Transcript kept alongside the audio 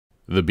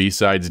The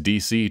BSides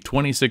DC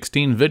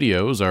 2016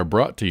 videos are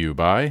brought to you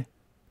by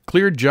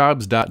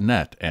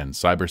clearedjobs.net and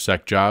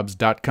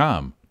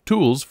cybersecjobs.com,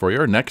 tools for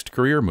your next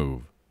career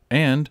move,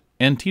 and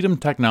Antietam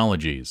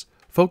Technologies,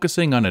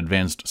 focusing on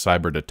advanced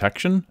cyber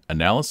detection,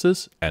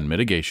 analysis, and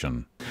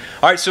mitigation.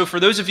 All right, so for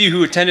those of you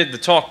who attended the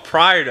talk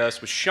prior to us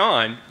with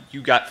Sean,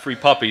 you got free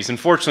puppies.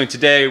 Unfortunately,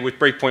 today with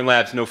BreakPoint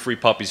Labs, no free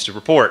puppies to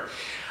report.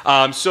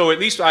 So at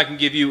least what I can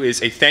give you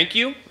is a thank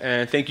you,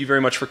 and thank you very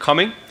much for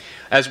coming,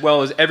 as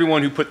well as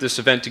everyone who put this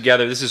event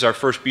together. This is our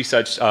first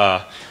BSides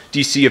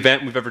DC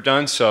event we've ever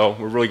done, so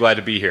we're really glad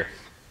to be here.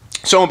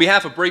 So on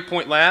behalf of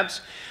BreakPoint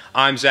Labs,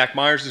 I'm Zack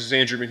Meyers, this is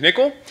Andrew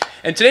McNichol,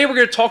 and today we're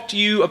going to talk to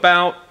you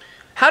about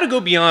how to go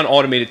beyond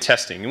automated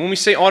testing. And when we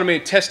say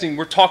automated testing,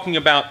 we're talking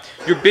about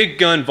your big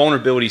gun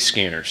vulnerability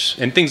scanners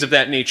and things of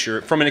that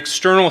nature from an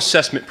external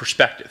assessment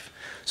perspective.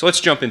 So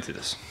let's jump into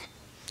this.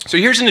 So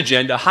here's an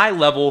agenda,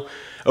 high-level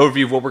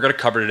overview of what we're going to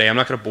cover today. I'm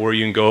not going to bore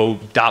you and go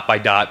dot by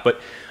dot, but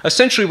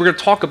essentially we're going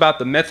to talk about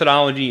the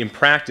methodology and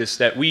practice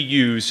that we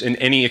use in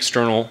any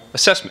external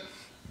assessment.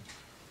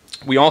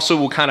 We also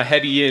will kind of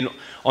heavy in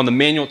on the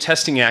manual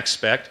testing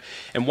aspect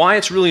and why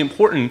it's really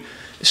important.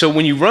 So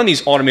when you run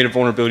these automated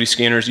vulnerability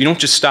scanners, you don't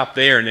just stop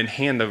there and then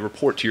hand the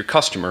report to your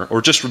customer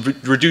or just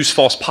reduce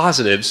false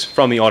positives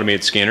from the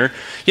automated scanner.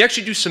 You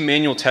actually do some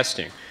manual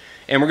testing.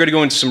 And we're going to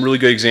go into some really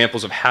good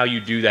examples of how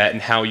you do that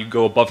and how you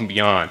go above and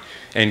beyond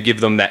and give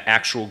them that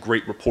actual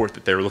great report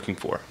that they're looking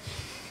for.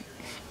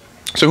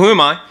 So who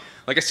am I?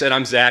 Like I said,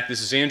 I'm Zach.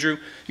 This is Andrew.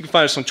 You can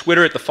find us on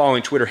Twitter at the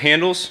following Twitter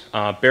handles,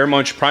 Bear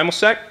Munch, Primal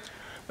Sec.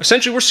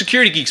 Essentially, we're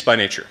security geeks by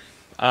nature.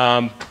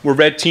 We're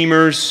red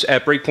teamers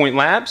at BreakPoint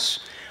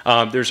Labs.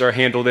 There's our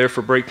handle there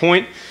for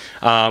BreakPoint.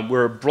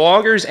 We're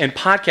bloggers and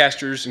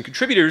podcasters and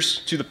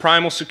contributors to the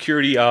Primal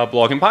Security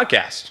Blog and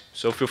podcast.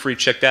 So feel free to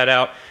check that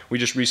out. We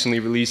just recently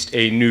released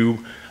a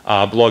new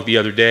blog the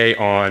other day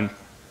on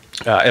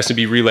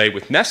SMB relay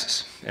with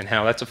Nessus and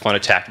how that's a fun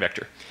attack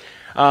vector.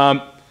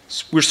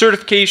 We're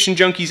certification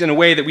junkies in a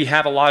way that we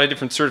have a lot of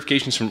different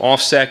certifications from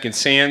OSCP and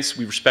SANS.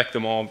 We respect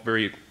them all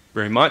very,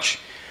 very much.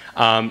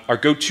 Our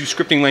go-to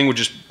scripting language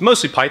is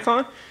mostly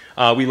Python.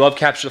 We love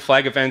capture the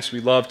flag events. We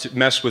love to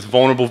mess with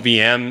vulnerable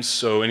VMs.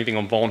 So anything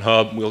on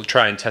VulnHub, we'll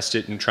try and test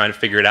it and try to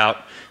figure it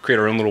out, create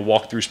our own little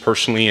walkthroughs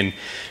personally, and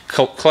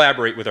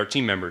collaborate with our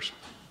team members.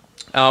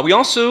 We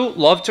also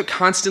love to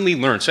constantly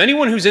learn. So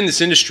anyone who's in this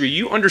industry,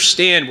 you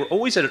understand we're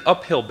always at an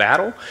uphill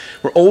battle.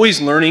 We're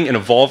always learning and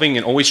evolving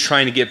and always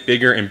trying to get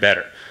bigger and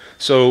better.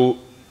 So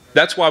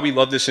that's why we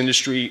love this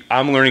industry.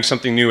 I'm learning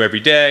something new every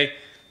day,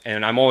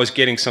 and I'm always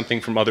getting something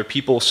from other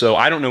people. So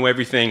I don't know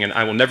everything, and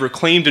I will never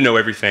claim to know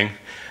everything.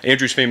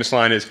 Andrew's famous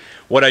line is,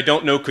 "What I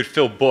don't know could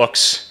fill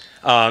books."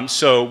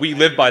 So we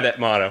live by that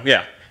motto,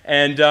 yeah.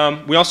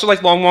 And we also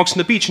like long walks on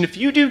the beach. And if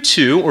you do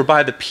too, or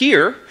by the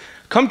pier,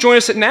 come join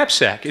us at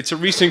Knapsack. It's a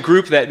recent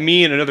group that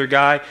me and another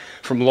guy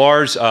from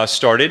Lars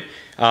started.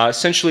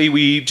 Essentially,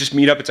 we just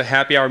meet up. It's a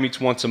happy hour, meets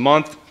once a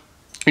month,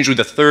 usually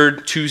the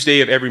third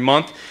Tuesday of every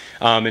month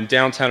in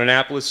downtown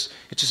Annapolis.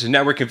 It's just a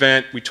network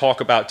event. We talk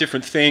about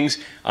different things.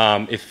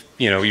 If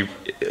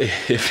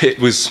it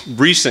was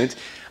recent,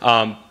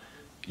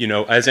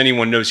 as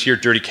anyone knows here,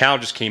 Dirty Cow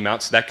just came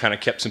out, so that kind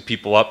of kept some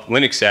people up,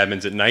 Linux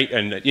admins at night,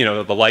 and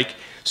the like.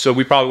 So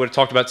we probably would have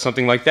talked about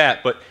something like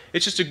that. But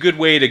it's just a good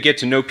way to get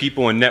to know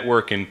people and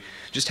network and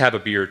just have a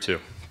beer or two.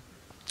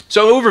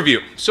 So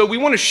overview. So we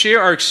want to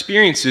share our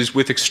experiences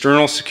with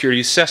external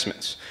security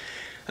assessments.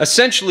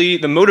 Essentially,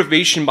 the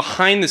motivation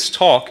behind this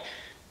talk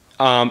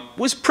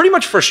was pretty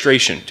much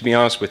frustration, to be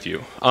honest with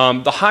you.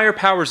 The higher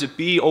powers that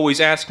be always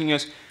asking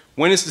us,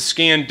 when is the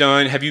scan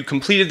done? Have you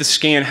completed the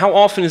scan? How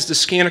often is the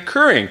scan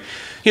occurring?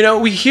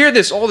 We hear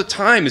this all the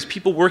time as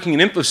people working in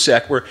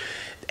InfoSec where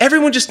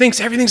everyone just thinks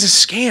everything's a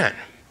scan,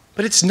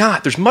 but it's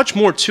not. There's much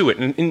more to it,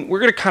 and we're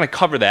going to kind of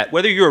cover that.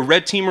 Whether you're a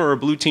red teamer or a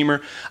blue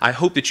teamer, I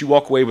hope that you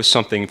walk away with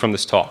something from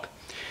this talk.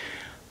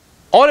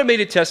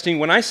 Automated testing,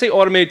 when I say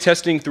automated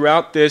testing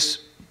throughout this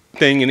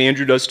thing, and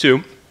Andrew does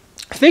too,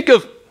 think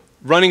of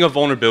running a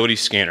vulnerability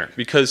scanner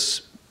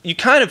because you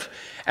kind of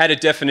add a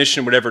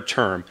definition, whatever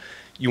term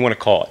you want to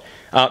call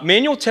it.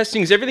 Manual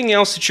testing is everything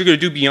else that you're going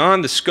to do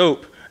beyond the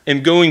scope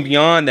and going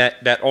beyond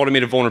that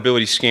automated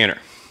vulnerability scanner.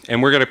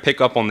 And we're going to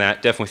pick up on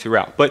that definitely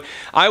throughout. But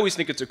I always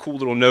think it's a cool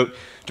little note.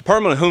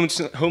 Department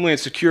of Homeland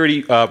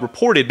Security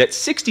reported that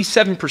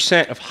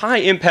 67% of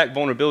high-impact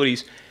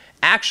vulnerabilities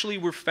actually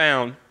were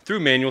found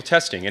through manual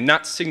testing and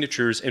not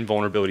signatures and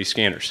vulnerability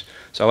scanners.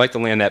 So I like to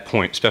land that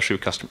point, especially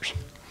with customers.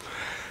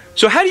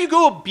 So how do you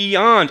go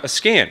beyond a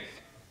scan?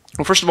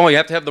 Well, first of all, you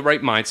have to have the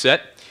right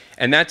mindset.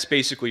 And that's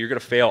basically you're going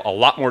to fail a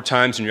lot more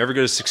times than you're ever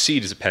going to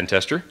succeed as a pen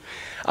tester.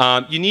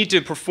 You need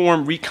to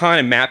perform recon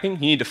and mapping. You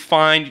need to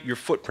find your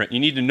footprint. You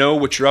need to know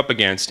what you're up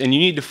against. And you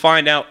need to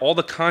find out all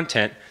the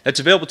content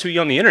that's available to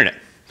you on the internet.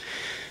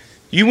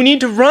 You need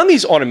to run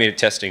these automated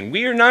testing.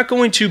 We are not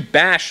going to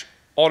bash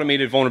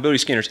automated vulnerability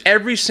scanners.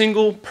 Every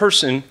single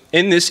person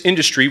in this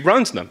industry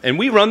runs them, and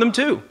we run them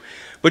too.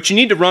 But you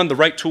need to run the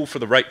right tool for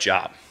the right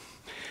job.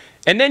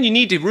 And then you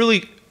need to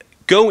really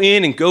go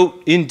in and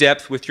go in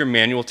depth with your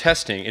manual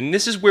testing. And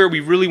this is where we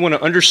really want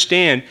to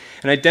understand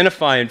and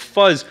identify and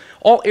fuzz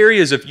all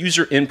areas of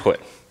user input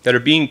that are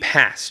being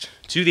passed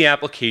to the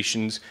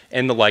applications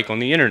and the like on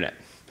the internet.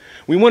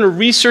 We want to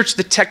research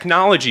the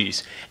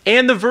technologies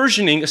and the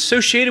versioning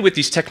associated with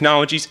these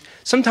technologies.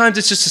 Sometimes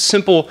it's just a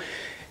simple,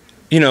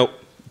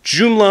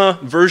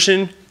 Joomla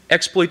version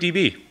exploit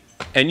DB.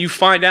 And you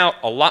find out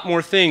a lot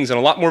more things and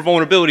a lot more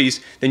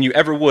vulnerabilities than you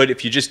ever would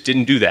if you just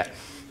didn't do that.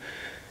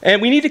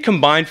 And we need to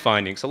combine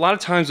findings. A lot of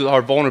times with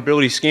our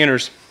vulnerability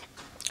scanners,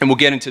 and we'll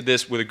get into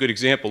this with a good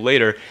example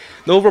later,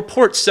 they'll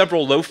report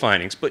several low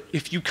findings. But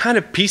if you kind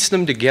of piece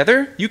them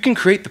together, you can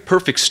create the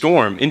perfect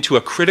storm into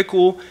a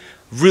critical,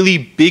 really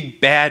big,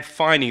 bad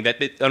finding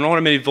that an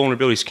automated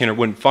vulnerability scanner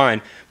wouldn't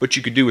find, but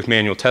you could do with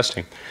manual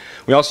testing.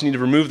 We also need to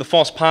remove the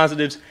false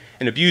positives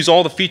and abuse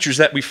all the features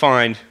that we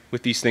find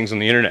with these things on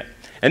the internet.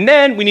 And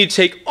then we need to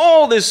take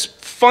all this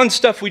fun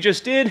stuff we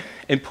just did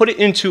and put it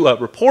into a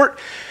report.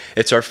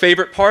 It's our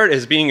favorite part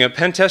as being a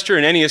pen tester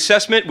in any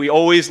assessment. We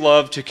always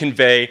love to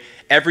convey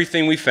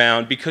everything we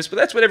found because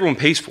that's what everyone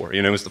pays for,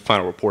 is the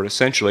final report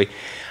essentially.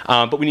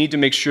 But we need to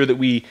make sure that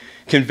we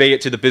convey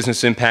it to the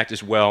business impact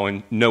as well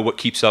and know what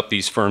keeps up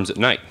these firms at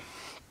night.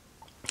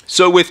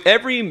 So with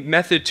every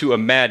method to a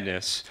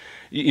madness,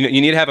 you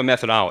need to have a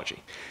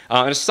methodology.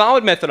 And a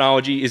solid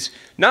methodology is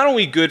not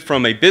only good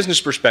from a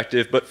business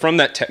perspective, but from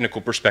that technical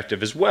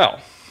perspective as well.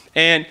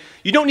 And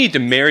you don't need to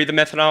marry the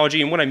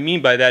methodology, and what I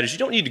mean by that is you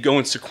don't need to go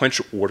in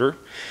sequential order.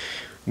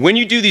 When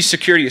you do these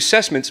security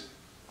assessments,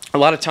 a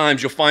lot of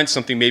times you'll find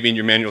something maybe in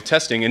your manual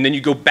testing, and then you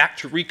go back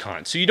to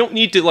recon. So you don't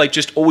need to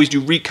just always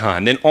do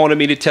recon, then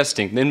automated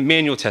testing, then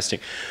manual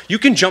testing. You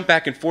can jump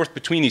back and forth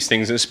between these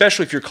things, and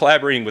especially if you're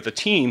collaborating with a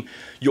team,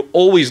 you'll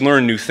always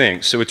learn new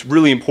things. So it's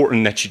really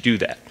important that you do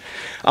that.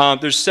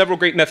 There's several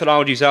great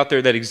methodologies out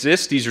there that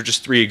exist. These are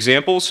just 3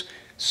 examples.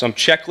 Some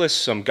checklists,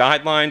 some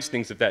guidelines,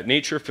 things of that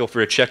nature. Feel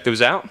free to check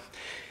those out.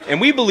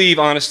 And we believe,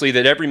 honestly,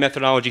 that every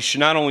methodology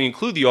should not only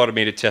include the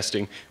automated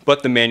testing,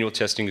 but the manual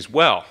testing as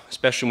well,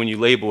 especially when you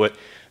label it,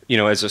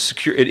 as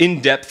an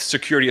in-depth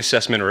security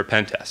assessment or a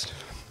pen test.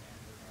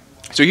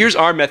 So here's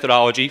our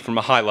methodology from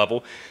a high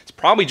level. It's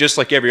probably just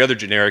like every other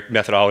generic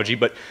methodology,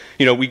 but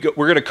we're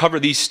going to cover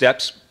these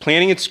steps: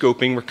 planning and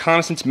scoping,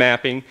 reconnaissance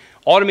mapping,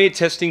 automated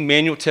testing,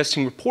 manual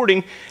testing,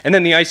 reporting, and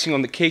then the icing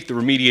on the cake, the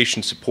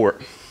remediation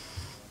support.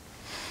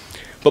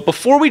 But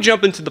before we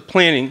jump into the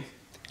planning,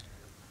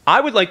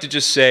 I would like to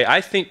just say,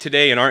 I think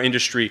today in our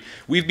industry,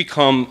 we've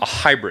become a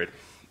hybrid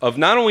of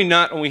not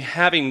only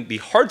having the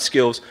hard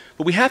skills,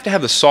 but we have to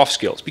have the soft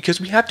skills, because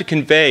we have to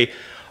convey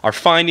our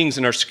findings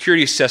and our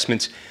security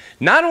assessments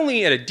not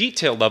only at a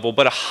detailed level,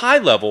 but a high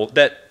level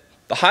that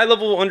the high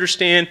level will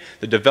understand,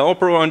 the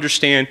developer will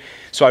understand.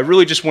 So I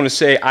really just want to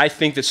say, I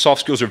think that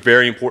soft skills are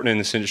very important in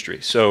this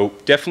industry. So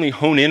definitely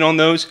hone in on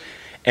those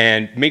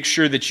and make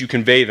sure that you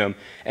convey them.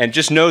 And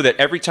just know that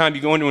every time you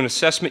go into an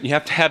assessment, you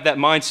have to have that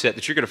mindset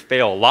that you're going to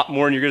fail a lot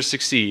more than you're going to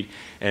succeed.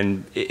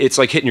 And it's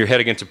like hitting your head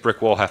against a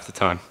brick wall half the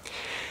time.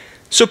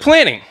 So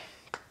planning.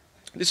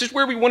 This is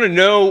where we want to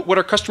know what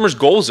our customers'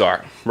 goals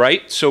are,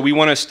 right? So we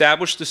want to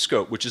establish the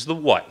scope, which is the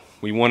what.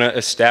 We want to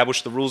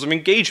establish the rules of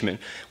engagement,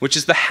 which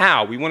is the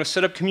how. We want to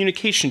set up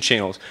communication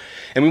channels.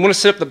 And we want to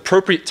set up the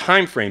appropriate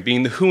time frame,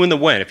 being the who and the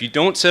when. If you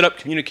don't set up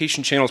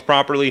communication channels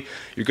properly,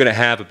 you're going to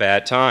have a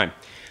bad time.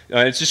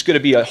 It's just going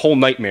to be a whole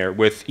nightmare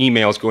with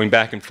emails going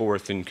back and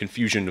forth and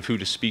confusion of who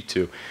to speak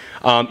to.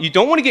 You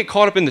don't want to get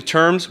caught up in the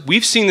terms.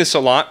 We've seen this a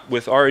lot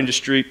with our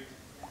industry,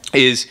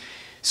 is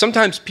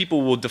sometimes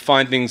people will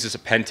define things as a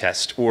pen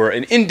test or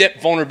an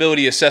in-depth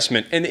vulnerability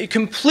assessment, and it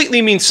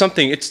completely means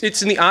something.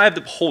 It's in the eye of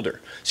the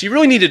beholder. So you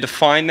really need to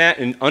define that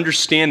and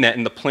understand that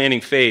in the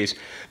planning phase,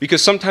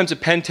 because sometimes a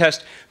pen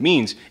test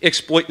means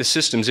exploit the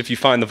systems if you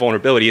find the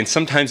vulnerability, and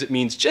sometimes it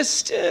means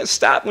just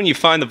stop when you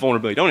find the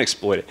vulnerability, don't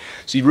exploit it.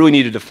 So you really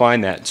need to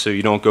define that so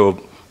you don't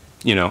go,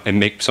 and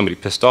make somebody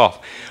pissed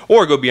off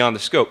or go beyond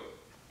the scope.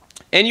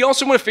 And you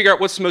also want to figure out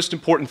what's the most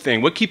important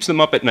thing. What keeps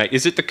them up at night?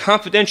 Is it the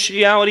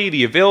confidentiality,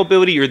 the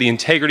availability, or the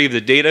integrity of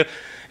the data?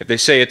 If they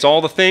say it's all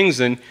the things,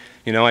 then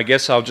I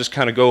guess I'll just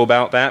kind of go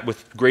about that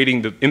with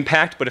grading the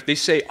impact. But if they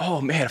say,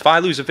 oh man, if I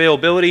lose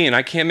availability and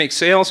I can't make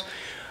sales,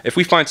 if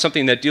we find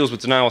something that deals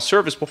with denial of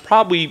service, we'll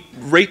probably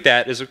rate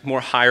that as a more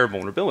higher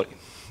vulnerability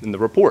in the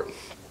report.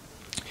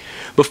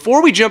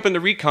 Before we jump into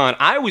recon,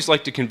 I always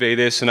like to convey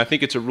this, and I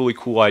think it's a really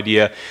cool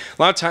idea.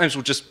 A lot of times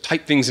we'll just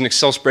type things in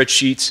Excel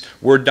spreadsheets,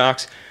 Word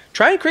docs.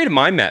 Try and create a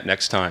mind map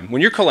next time.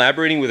 When you're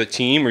collaborating with a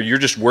team or you're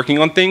just working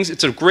on things,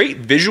 it's a great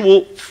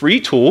visual, free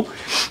tool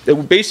that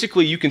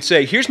basically you can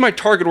say, here's my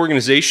target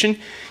organization,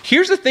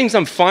 here's the things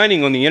I'm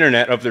finding on the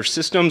internet of their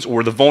systems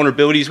or the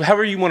vulnerabilities,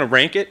 however you want to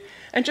rank it,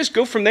 and just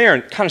go from there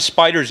and kind of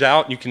spiders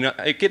out, and you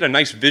can get a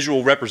nice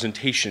visual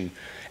representation.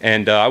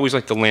 And I always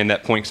like to land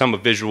that point because I'm a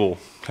visual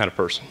kind of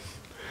person.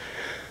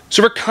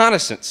 So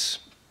reconnaissance.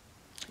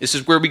 This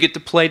is where we get to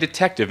play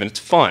detective, and it's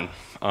fun.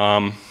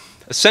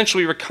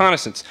 Essentially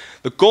reconnaissance.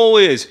 The goal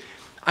is,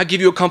 I give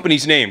you a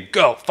company's name,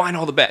 go, find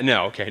all the bad.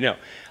 No, okay, no.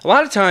 A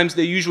lot of times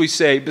they usually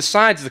say,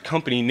 besides the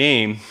company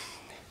name,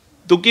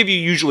 they'll give you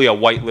usually a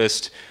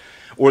whitelist,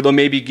 or they'll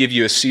maybe give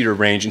you a CEDAR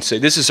range and say,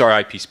 this is our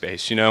IP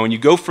space, you know, and you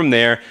go from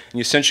there, and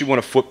you essentially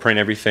want to footprint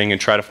everything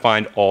and try to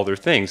find all their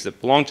things that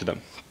belong to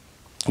them.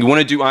 You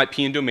want to do IP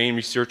and domain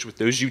research with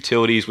those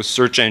utilities, with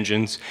search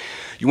engines.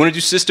 You want to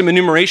do system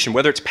enumeration,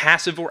 whether it's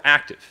passive or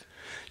active.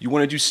 You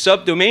want to do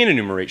subdomain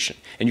enumeration,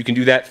 and you can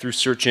do that through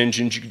search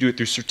engines. You can do it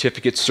through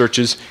certificate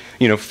searches.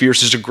 You know,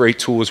 Fierce is a great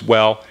tool as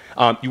well.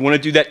 You want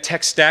to do that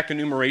tech stack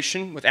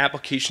enumeration with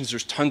applications.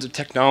 There's tons of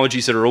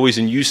technologies that are always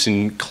in use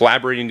and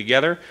collaborating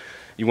together.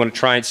 You want to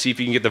try and see if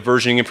you can get the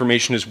versioning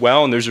information as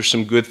well, and those are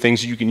some good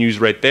things you can use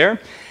right there.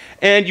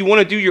 And you want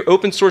to do your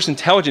open source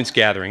intelligence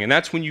gathering, and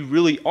that's when you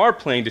really are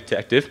playing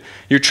detective.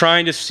 You're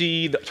trying to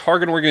see the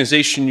target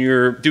organization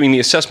you're doing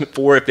the assessment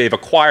for, if they've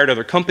acquired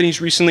other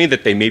companies recently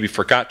that they maybe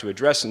forgot to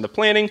address in the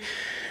planning.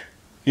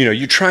 You know,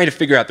 you're trying to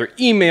figure out their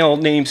email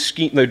name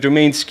scheme, their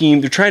domain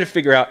scheme. They're trying to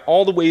figure out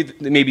all the way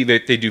that maybe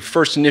they do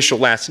first initial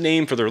last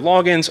name for their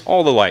logins,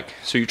 all the like.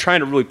 So you're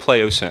trying to really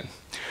play OSINT.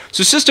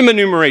 So system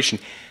enumeration.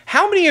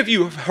 How many of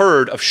you have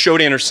heard of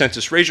Shodan or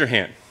Census? Raise your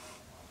hand.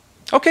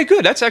 Okay,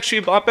 good. That's actually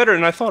a lot better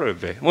than I thought it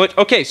would be. Well,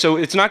 okay, so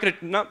it's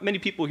not many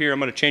people here. I'm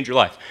going to change your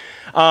life.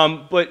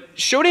 But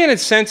Shodan and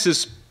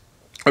Census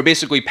are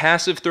basically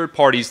passive third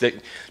parties that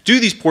do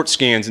these port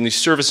scans and these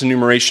service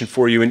enumeration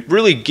for you and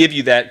really give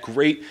you that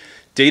great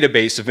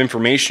database of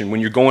information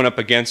when you're going up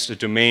against a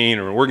domain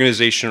or an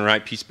organization or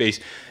IP space,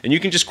 and you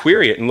can just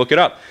query it and look it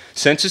up.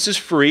 Census is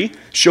free.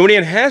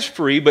 Shodan has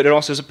free, but it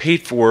also has a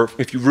paid for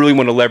if you really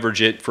want to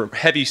leverage it for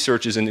heavy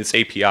searches in its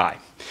API.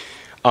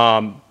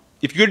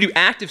 If you're going to do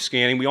active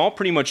scanning, we all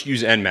pretty much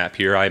use Nmap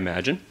here, I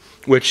imagine,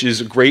 which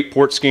is a great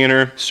port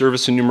scanner,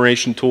 service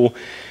enumeration tool.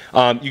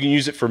 You can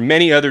use it for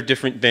many other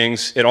different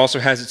things. It also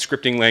has its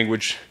scripting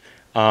language.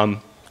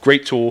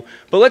 Great tool.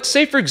 But let's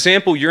say, for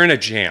example, you're in a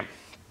jam,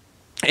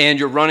 and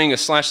you're running a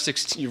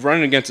 /16, you're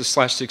running against a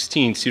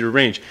 /16 CEDAR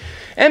range.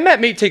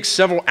 Nmap may take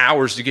several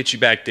hours to get you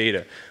back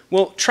data.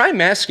 Well, try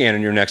mass scan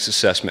in your next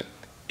assessment.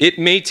 It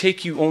may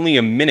take you only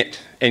a minute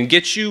and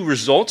get you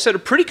results that are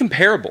pretty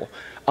comparable.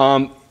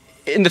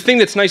 And the thing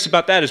that's nice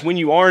about that is when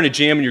you are in a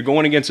jam and you're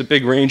going against a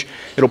big range,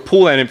 it'll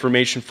pull that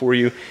information for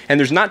you, and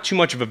there's not too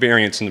much of a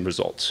variance in the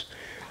results.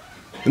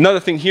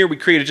 Another thing here, we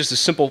created just a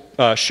simple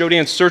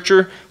Shodan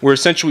searcher where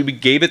essentially we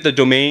gave it the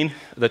domain,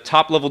 the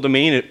top level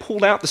domain, and it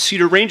pulled out the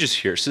CEDAR ranges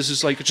here. So this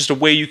is like just a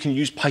way you can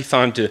use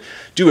Python to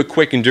do it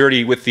quick and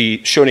dirty with the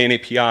Shodan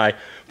API,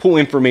 pull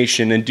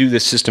information, and do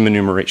this system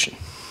enumeration.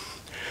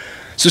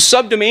 So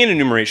subdomain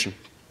enumeration.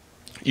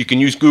 You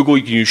can use Google,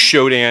 you can use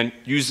Shodan,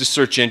 use the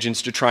search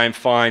engines to try and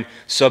find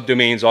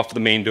subdomains off of the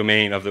main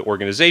domain of the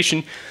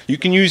organization. You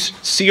can use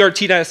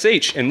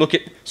crt.sh and look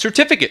at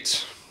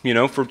certificates, you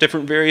know, for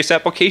different various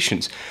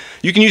applications.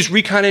 You can use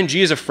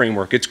ReconNG as a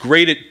framework. It's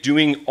great at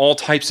doing all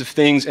types of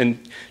things,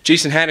 and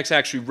Jason Haddock's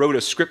actually wrote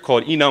a script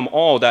called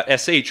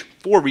enumall.sh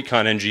for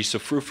ReconNG, so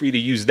feel free to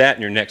use that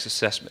in your next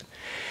assessment.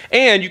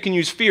 And you can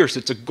use Fierce.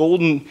 It's a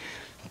golden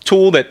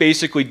tool that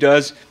basically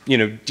does, you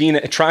know,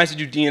 it tries to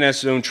do DNS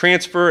zone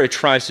transfer, it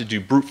tries to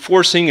do brute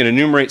forcing and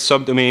enumerate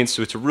subdomains,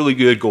 so it's a really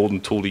good golden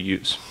tool to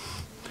use.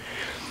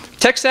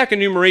 Tech stack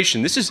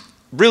enumeration, this is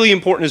really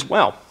important as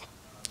well.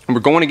 When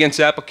we're going against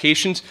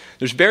applications,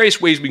 there's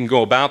various ways we can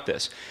go about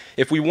this.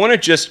 If we want to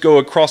just go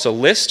across a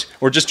list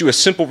or just do a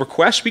simple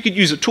request, we could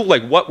use a tool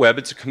like WhatWeb.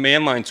 It's a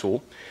command line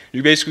tool.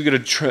 You're basically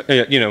going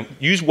to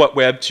use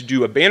WhatWeb to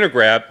do a banner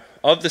grab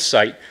of the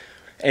site,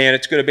 and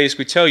it's going to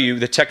basically tell you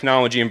the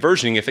technology and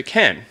versioning if it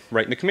can,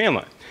 right in the command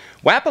line.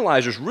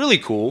 WAPalyzer is really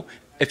cool.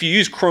 If you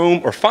use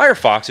Chrome or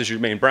Firefox as your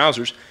main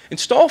browsers,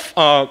 install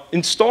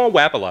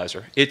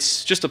WAPalyzer.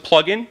 It's just a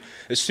plugin.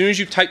 As soon as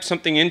you type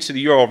something into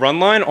the URL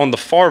run line, on the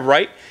far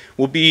right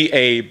will be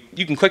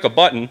you can click a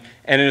button,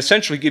 and it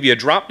essentially give you a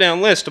drop-down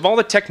list of all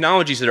the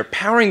technologies that are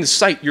powering the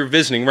site you're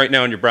visiting right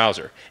now in your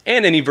browser,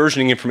 and any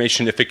versioning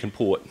information if it can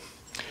pull it.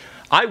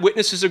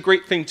 Eyewitness is a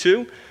great thing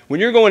too. When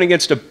you're going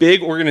against a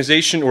big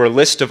organization or a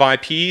list of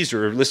IPs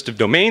or a list of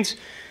domains,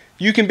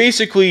 you can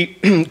basically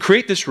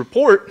create this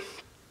report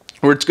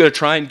where it's going to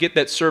try and get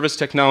that service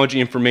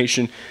technology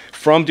information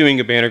from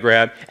doing a banner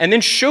grab and then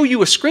show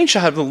you a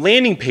screenshot of the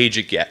landing page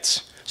it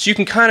gets. So you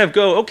can kind of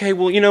go, okay,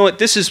 well, you know what,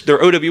 this is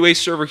their OWA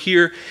server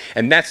here,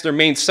 and that's their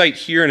main site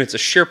here, and it's a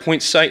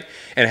SharePoint site,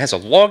 and it has a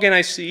login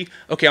IC.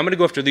 Okay, I'm going to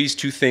go after these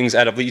 2 things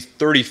out of these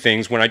 30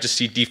 things when I just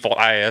see default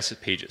IIS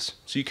pages.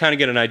 So you kind of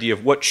get an idea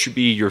of what should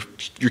be your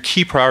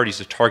key priorities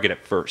to target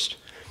at first.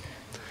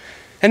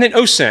 And then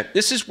OSINT.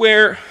 This is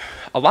where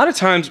a lot of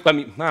times, I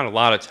mean, not a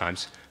lot of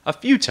times, a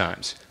few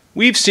times,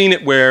 we've seen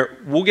it where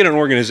we'll get an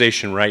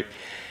organization right,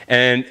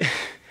 and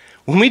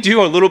when we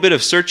do a little bit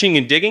of searching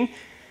and digging,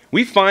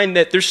 we find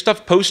that there's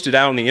stuff posted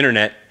out on the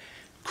internet,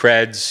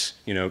 creds,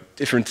 you know,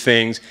 different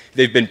things,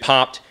 they've been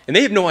popped, and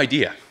they have no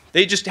idea.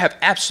 They just have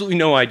absolutely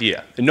no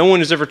idea, and no one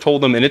has ever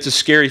told them, and it's a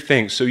scary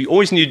thing. So you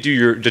always need to do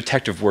your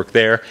detective work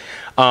there.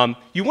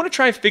 You want to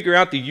try and figure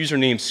out the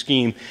username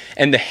scheme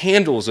and the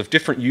handles of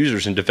different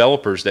users and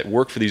developers that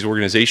work for these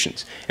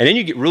organizations. And then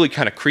you get really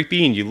kind of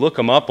creepy and you look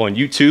them up on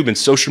YouTube and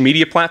social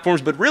media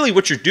platforms, but really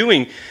what you're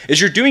doing is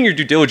you're doing your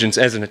due diligence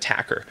as an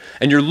attacker.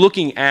 And you're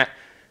looking at,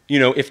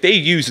 if they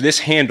use this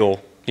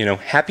handle,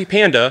 Happy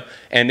Panda,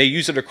 and they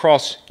use it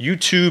across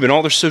YouTube and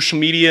all their social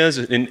medias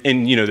and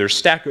their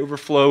Stack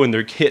Overflow and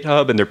their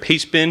GitHub and their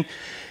Pastebin,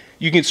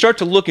 you can start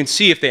to look and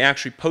see if they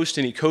actually post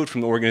any code from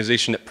the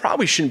organization that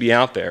probably shouldn't be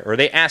out there. Or are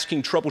they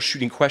asking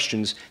troubleshooting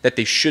questions that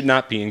they should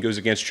not be and goes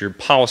against your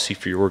policy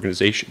for your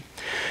organization?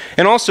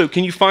 And also,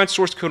 can you find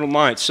source code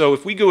online? So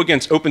if we go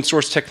against open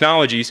source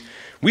technologies,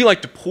 we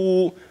like to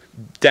pull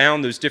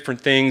down those different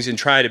things and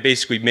try to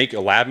basically make a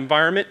lab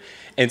environment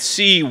and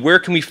see where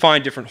can we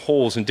find different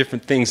holes and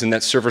different things in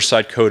that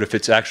server-side code if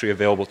it's actually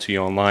available to you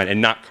online and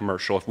not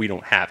commercial if we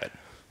don't have it.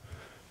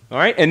 All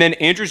right, and then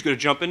Andrew's going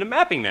to jump into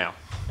mapping now.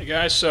 Hey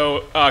guys,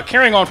 so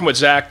carrying on from what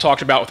Zach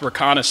talked about with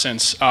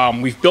reconnaissance,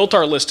 we've built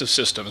our list of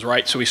systems,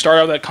 right? So we start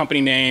out with that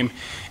company name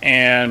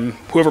and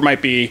whoever it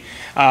might be,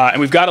 and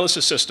we've got a list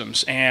of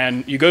systems.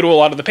 And you go to a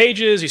lot of the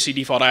pages, you see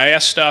default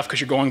IIS stuff because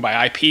you're going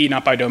by IP,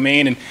 not by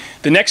domain. And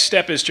the next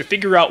step is to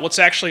figure out what's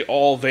actually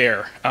all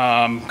there,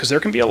 because there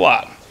can be a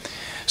lot.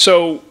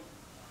 So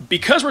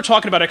because we're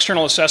talking about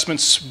external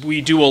assessments,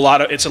 we do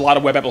it's a lot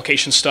of web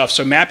application stuff.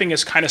 So mapping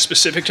is kind of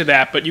specific to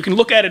that, but you can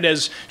look at it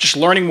as just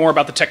learning more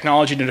about the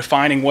technology and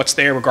defining what's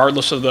there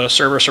regardless of the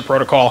service or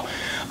protocol.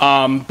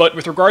 But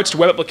with regards to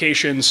web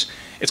applications,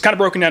 it's kind of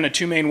broken down in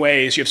two main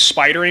ways. You have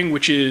spidering,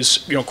 which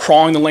is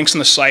crawling the links on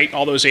the site,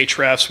 all those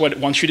hrefs, what it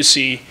wants you to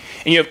see.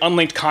 And you have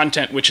unlinked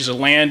content, which is a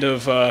land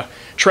of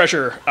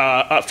treasure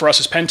for us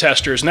as pen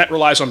testers, and that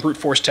relies on brute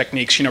force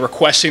techniques,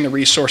 requesting the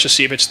resource to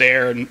see if it's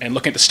there and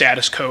looking at the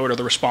status code or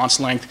the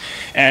response length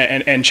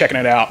and checking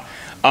it out.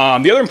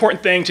 The other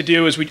important thing to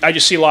do is I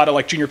just see a lot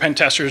of junior pen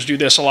testers do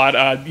this a lot.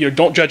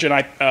 Don't judge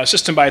a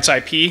system by its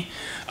IP.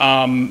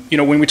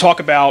 When we talk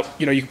about,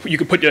 you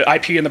could put your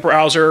IP in the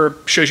browser,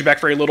 shows you back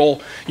very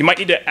little. You might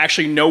need to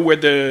actually know where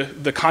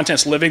the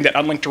content's living, that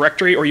unlinked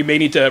directory, or you may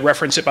need to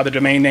reference it by the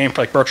domain name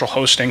for virtual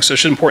hosting. So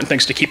it's just important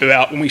things to keep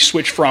about when we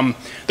switch from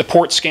the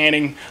port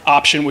scanning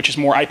option, which is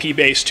more IP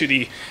based, to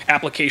the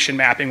application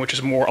mapping, which is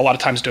a lot of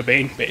times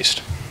domain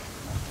based.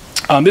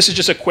 This is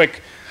just a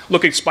quick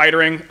look at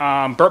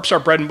spidering. Burp's our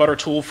bread and butter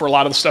tool for a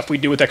lot of the stuff we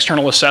do with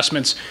external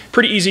assessments.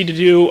 Pretty easy to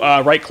do.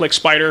 Right-click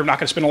spider. I'm not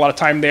going to spend a lot of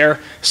time there.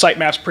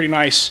 Sitemap's pretty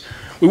nice.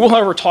 We will,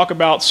 however, talk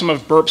about some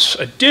of Burp's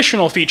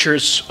additional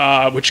features,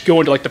 which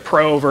go into the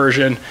Pro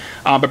version.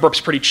 But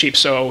Burp's pretty cheap,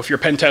 so if you're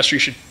a pen tester, you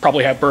should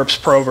probably have Burp's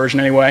Pro version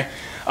anyway.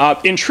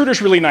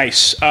 Intruder's really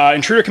nice.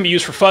 Intruder can be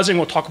used for fuzzing,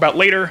 we'll talk about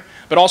later,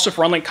 but also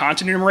for unlinked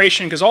content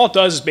enumeration, because all it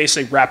does is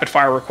basically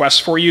rapid-fire requests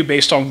for you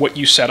based on what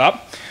you set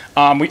up.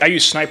 I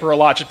use Sniper a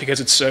lot just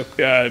because it's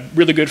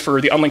really good for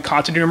the unlinked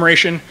content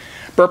enumeration.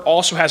 Burp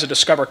also has a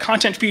discover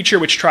content feature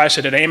which tries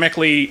to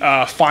dynamically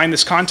find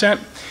this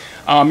content.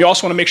 You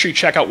also want to make sure you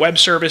check out web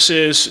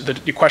services,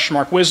 the question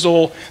mark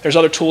WSDL. There's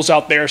other tools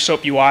out there,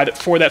 SOAP UI,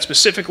 for that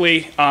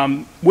specifically.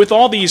 With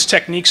all these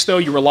techniques, though,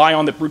 you rely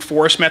on the brute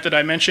force method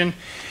I mentioned,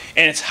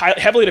 and it's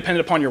heavily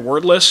dependent upon your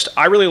word list.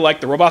 I really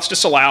like the robots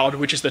disallowed,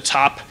 which is the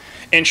top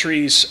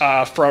entries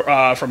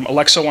from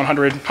Alexa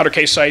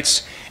 100K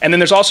sites. And then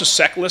there's also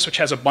SecList, which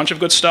has a bunch of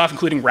good stuff,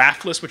 including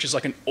RAFtlist, which is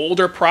an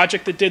older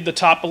project that did the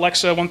top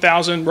Alexa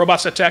 1000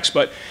 robots.txt.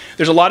 But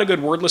there's a lot of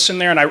good word lists in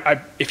there.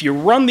 And if you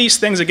run these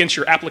things against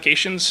your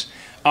applications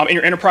in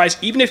your enterprise,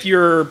 even if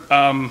you're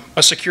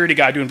a security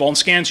guy doing vuln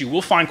scans, you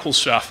will find cool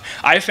stuff.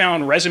 I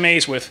found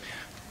resumes with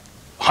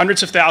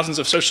hundreds of thousands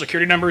of social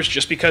security numbers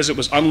just because it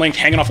was unlinked,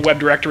 hanging off a web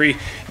directory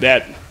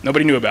that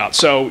nobody knew about.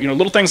 So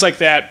little things like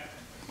that.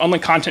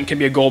 Unlinked content can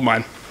be a gold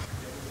mine.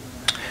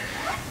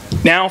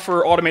 Now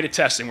for automated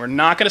testing. We're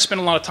not going to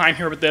spend a lot of time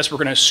here with this. We're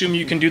going to assume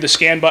you can do the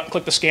scan button,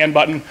 click the scan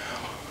button.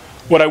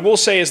 What I will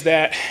say is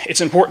that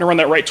it's important to run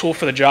that right tool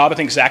for the job. I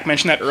think Zach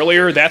mentioned that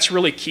earlier. That's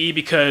really key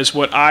because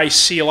what I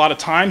see a lot of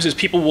times is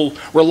people will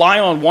rely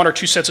on one or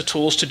two sets of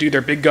tools to do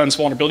their big guns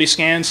vulnerability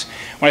scans.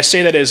 When I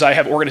say that is I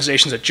have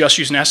organizations that just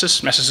use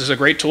Nessus. Nessus is a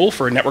great tool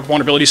for network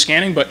vulnerability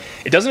scanning, but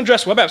it doesn't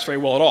address web apps very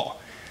well at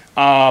all.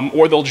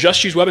 Or they'll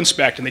just use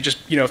WebInspect, and they just,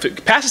 if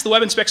it passes the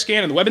WebInspect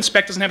scan and the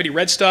WebInspect doesn't have any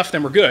red stuff,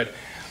 then we're good.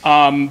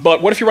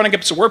 But what if you're running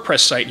up to a WordPress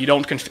site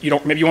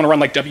and maybe you want to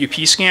run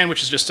WP scan,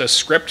 which is just a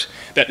script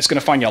that is going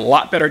to find you a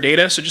lot better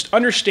data. So just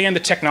understand the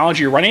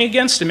technology you're running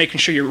against and making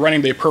sure you're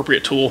running the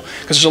appropriate tool,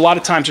 because there's a lot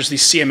of times there's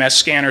these CMS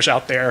scanners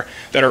out there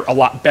that are a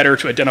lot better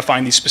to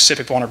identifying these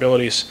specific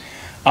vulnerabilities.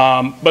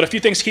 But a few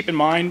things to keep in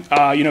mind,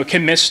 it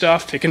can miss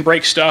stuff, it can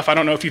break stuff. I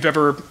don't know if you've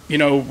ever,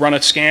 run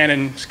a scan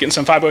and getting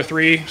some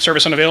 503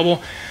 service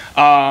unavailable,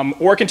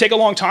 or it can take a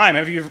long time.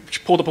 Have you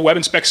pulled up a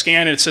WebInspect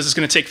scan and it says it's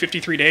going to take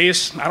 53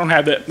 days? I don't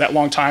have that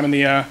long time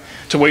in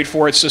to wait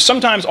for it. So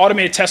sometimes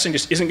automated testing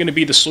just isn't going to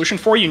be the solution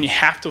for you, and you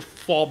have to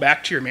fall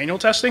back to your manual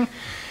testing,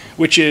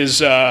 which is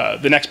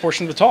the next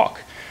portion of the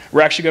talk.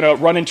 We're actually going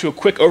to run into a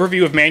quick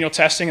overview of manual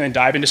testing and then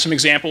dive into some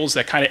examples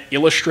that kind of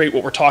illustrate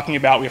what we're talking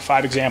about. We have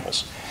 5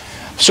 examples.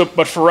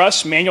 But for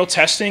us, manual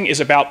testing is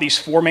about these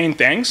 4 main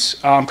things,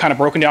 kind of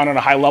broken down on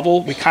a high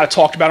level. We kind of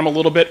talked about them a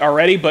little bit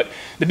already, but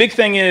the big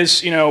thing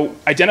is,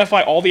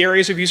 identify all the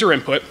areas of user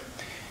input.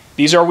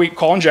 These are what we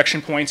call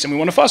injection points, and we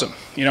want to fuzz them.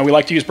 We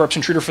like to use Burp's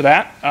Intruder for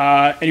that.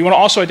 And you want to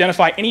also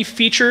identify any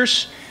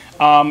features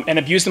and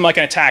abuse them like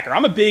an attacker.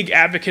 I'm a big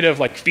advocate of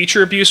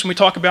feature abuse when we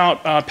talk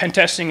about pen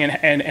testing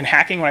and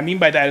hacking. What I mean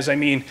by that is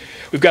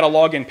we've got a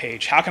login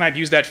page. How can I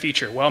abuse that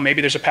feature? Well,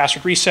 maybe there's a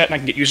password reset and I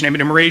can get username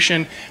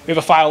enumeration. We have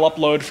a file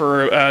upload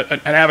for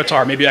an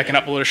avatar. Maybe I can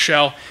upload a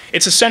shell.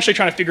 It's essentially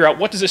trying to figure out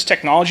what does this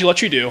technology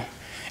let you do,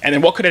 and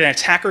then what could an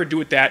attacker do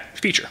with that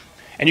feature?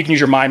 And you can use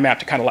your mind map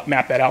to kind of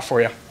map that out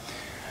for you.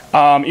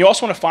 You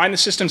also want to find the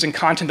systems and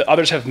content that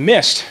others have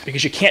missed,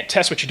 because you can't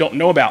test what you don't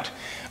know about.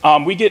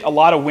 We get a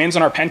lot of wins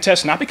on our pen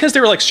tests, not because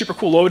they were super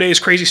cool low days,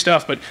 crazy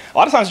stuff, but a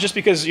lot of times just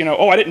because,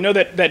 oh, I didn't know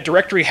that that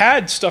directory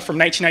had stuff from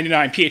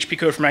 1999, PHP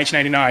code from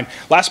 1999.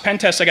 Last pen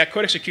test, I got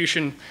code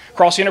execution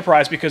across the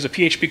enterprise because the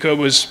PHP code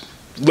was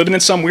living in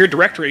some weird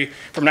directory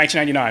from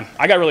 1999.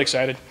 I got really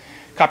excited.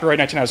 Copyright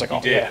 1999, I was like,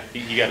 oh, yeah.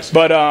 You got to.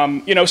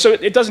 But, so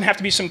it doesn't have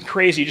to be something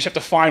crazy. You just have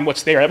to find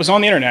what's there. That was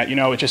on the internet,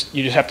 you just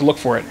have to look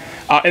for it.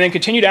 And then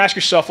continue to ask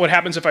yourself, what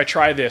happens if I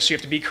try this? You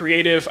have to be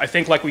creative. I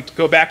think we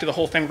go back to the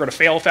whole thing, we're going to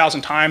fail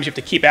 1,000 times. You have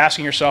to keep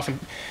asking yourself,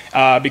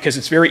 because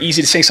it's very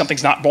easy to say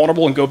something's not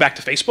vulnerable and go back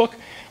to Facebook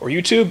or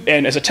YouTube.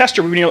 And as a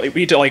tester, we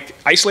need to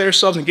isolate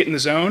ourselves and get in the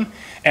zone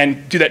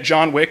and do that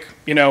John Wick,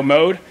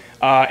 mode,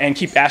 and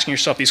keep asking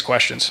yourself these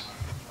questions.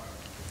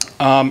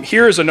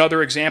 Here is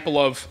another example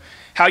of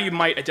how you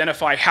might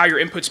identify how your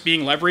input's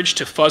being leveraged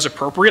to fuzz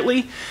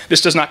appropriately.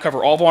 This does not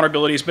cover all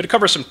vulnerabilities, but it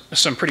covers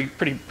some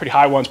pretty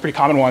high ones, pretty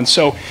common ones.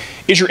 So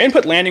is your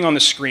input landing on the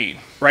screen,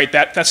 right?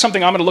 That's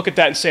something I'm going to look at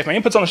that and say, if my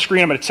input's on the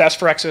screen, I'm going to test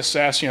for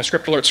XSS,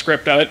 script alert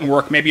script, that didn't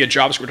work. Maybe a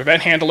JavaScript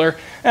event handler,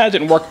 that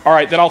didn't work. All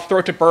right, then I'll throw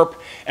it to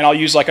Burp, and I'll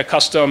use a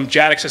custom,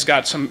 JADX has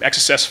got some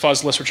XSS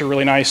fuzz lists, which are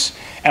really nice,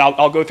 and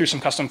I'll go through some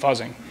custom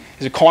fuzzing.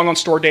 Is it calling on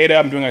stored data?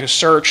 I'm doing a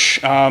search.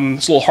 It's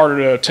a little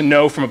harder to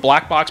know from a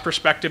black box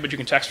perspective, but you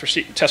can test for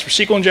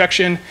SQL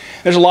injection.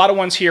 There's a lot of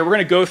ones here. We're going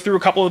to go through a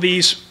couple of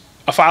these.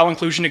 A file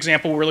inclusion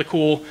example, really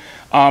cool.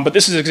 But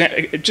this is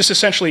just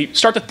essentially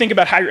start to think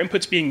about how your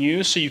input's being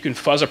used so you can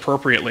fuzz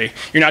appropriately.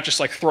 You're not just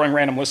throwing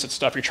random lists at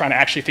stuff. You're trying to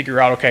actually figure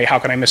out, okay, how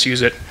can I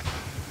misuse it?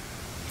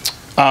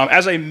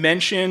 As I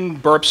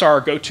mentioned, Burp's our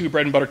go-to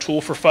bread and butter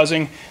tool for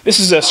fuzzing. This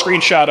is a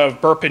screenshot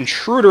of Burp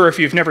Intruder. If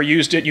you've never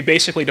used it, you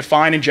basically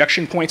define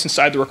injection points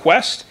inside the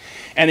request,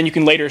 and then you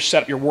can later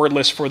set up your word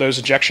list for those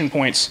injection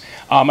points.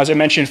 As I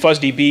mentioned,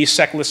 FuzzDB,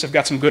 SecList have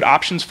got some good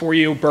options for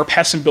you. Burp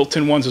has some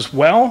built-in ones as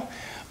well.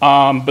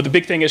 But the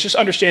big thing is just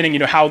understanding,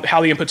 how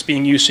the input's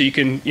being used so you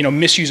can,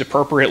 misuse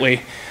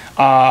appropriately.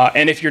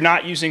 And if you're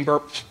not using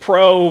Burp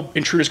Pro,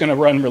 Intruder's going to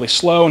run really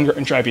slow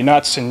and drive you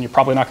nuts, and you're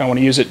probably not going to want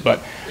to use it.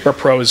 But Burp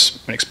Pro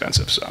is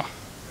inexpensive, so.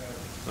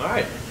 All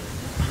right.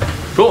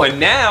 Cool. And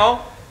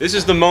now this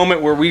is the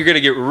moment where we're going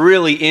to get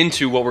really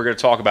into what we're going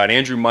to talk about.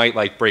 Andrew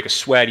might break a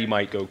sweat. He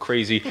might go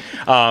crazy.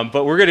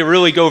 But we're going to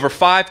really go over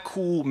 5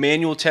 cool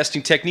manual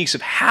testing techniques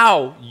of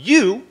how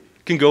you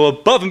can go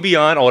above and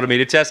beyond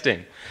automated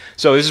testing.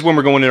 So this is when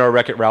we're going in our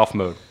Wreck-It Ralph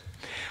mode.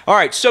 All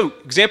right, so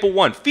example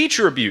 1,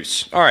 feature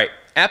abuse. All right,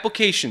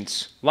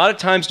 applications. A lot of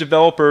times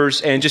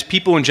developers and just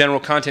people in general,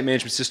 content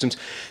management systems,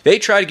 they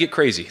try to get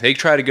crazy. They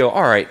try to go,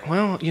 all right,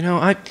 well,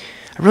 I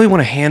really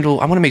want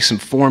to make some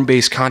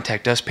form-based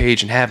contact us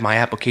page and have my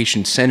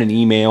application send an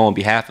email on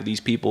behalf of these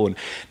people and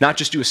not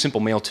just do a simple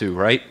mail to,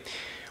 right?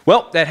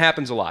 Well, that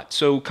happens a lot.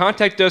 So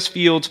contact us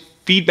fields,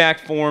 feedback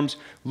forms,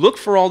 look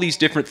for all these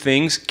different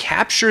things,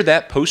 capture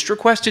that post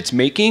request it's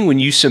making when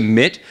you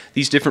submit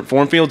these different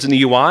form fields in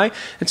the UI,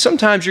 and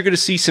sometimes you're going to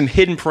see some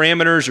hidden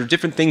parameters or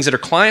different things that are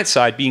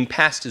client-side being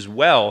passed as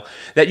well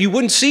that you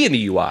wouldn't see in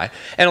the UI.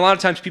 And a lot of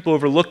times people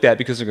overlook that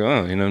because they go,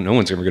 oh, no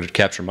one's ever going to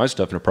capture my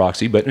stuff in a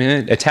proxy, but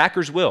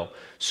attackers will.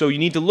 So you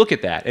need to look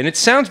at that. And it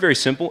sounds very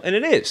simple, and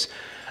it is.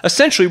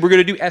 Essentially, we're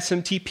going to do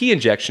SMTP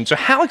injection. So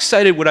how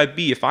excited would I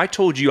be if I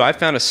told you I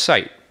found a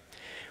site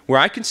where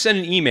I can send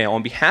an email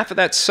on behalf of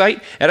that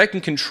site, and I can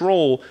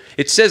control,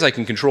 it says I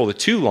can control the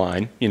to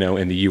line,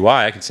 in the UI,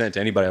 I can send it to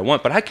anybody I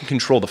want, but I can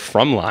control the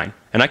from line,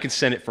 and I can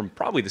send it from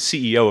probably the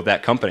CEO of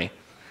that company.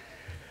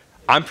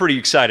 I'm pretty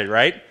excited,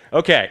 right?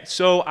 Okay,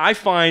 so I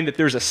find that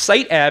there's a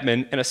site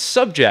admin and a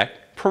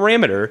subject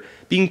parameter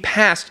being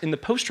passed in the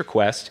post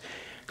request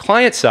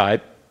client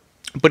side,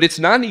 but it's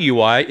not in the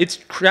UI, it's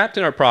trapped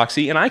in our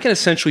proxy, and I can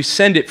essentially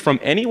send it from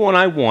anyone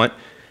I want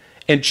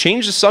and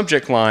change the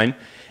subject line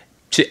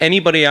to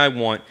anybody I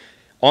want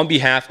on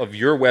behalf of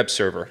your web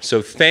server.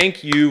 So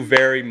thank you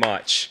very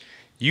much.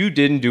 You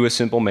didn't do a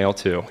simple mail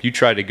to. You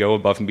tried to go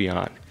above and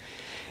beyond.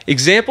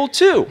 Example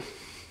 2.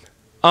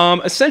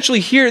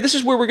 Essentially here, this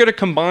is where we're going to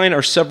combine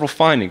our several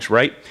findings,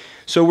 right?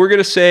 So we're going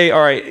to say,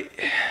 all right,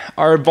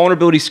 our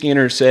vulnerability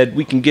scanner said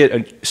we can get a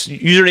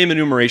username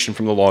enumeration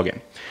from the login.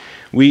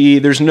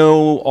 There's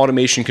no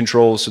automation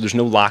controls, so there's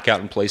no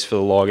lockout in place for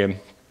the login.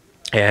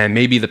 and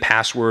maybe the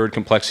password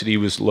complexity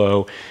was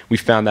low. We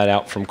found that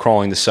out from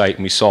crawling the site,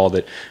 and we saw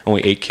that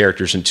only 8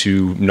 characters and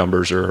 2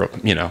 numbers are,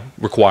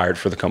 required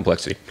for the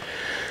complexity.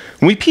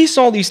 When we piece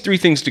all these 3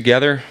 things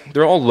together,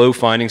 they're all low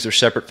findings, they're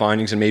separate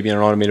findings, and maybe an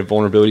automated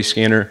vulnerability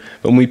scanner.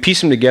 But when we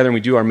piece them together and we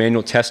do our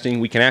manual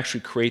testing, we can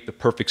actually create the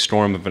perfect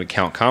storm of an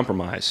account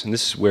compromise. And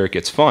this is where it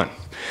gets fun.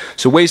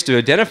 So ways to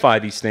identify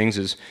these things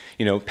is,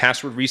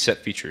 password reset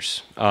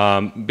features.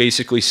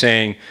 Basically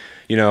saying,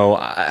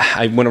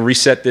 I want to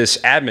reset this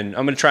admin.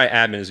 I'm going to try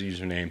admin as a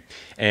username.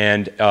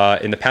 And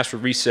in the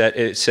password reset,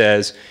 it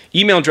says,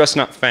 email address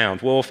not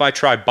found. Well, if I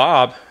try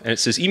Bob, and it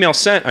says email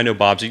sent, I know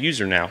Bob's a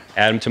user now.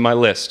 Add him to my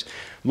list.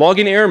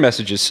 Login error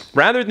messages.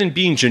 Rather than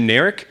being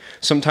generic,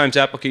 sometimes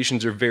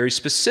applications are very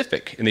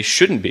specific, and they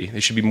shouldn't be. They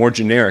should be more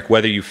generic,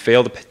 whether you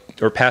fail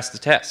or pass the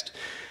test.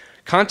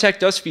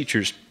 Contact us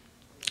features.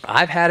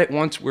 I've had it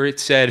once where it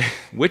said,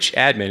 which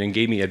admin, and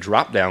gave me a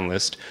drop-down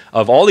list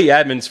of all the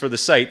admins for the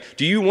site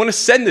do you want to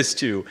send this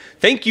to?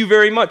 Thank you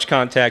very much,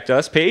 Contact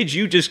Us page.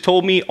 You just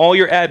told me all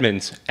your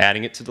admins,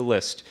 adding it to the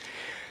list.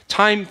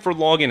 Time for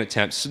login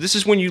attempts. So this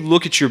is when you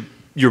look at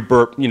your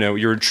burp,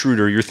 your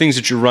intruder, your things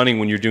that you're running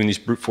when you're doing these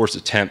brute force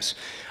attempts.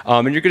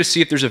 And you're going to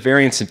see if there's a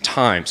variance in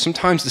time.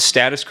 Sometimes the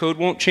status code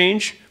won't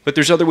change, but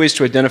there's other ways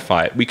to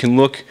identify it. We can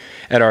look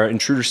at our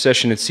intruder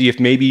session and see if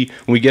maybe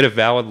when we get a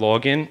valid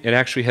login, it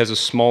actually has a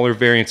smaller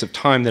variance of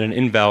time than an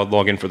invalid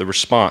login for the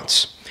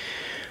response.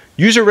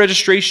 User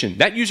registration.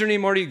 That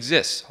username already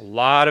exists. A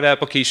lot of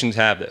applications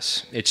have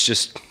this. It's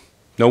just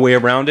no way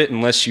around it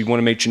unless you want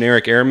to make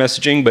generic error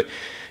messaging. But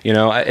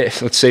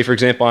let's say, for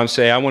example,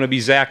 I want to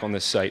be Zach on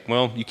this site.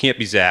 Well, you can't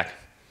be Zach.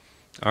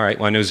 All right,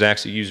 well, I know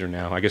Zach's a user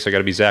now. I guess I got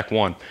to be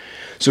Zach1.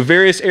 So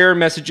various error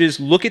messages,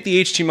 look at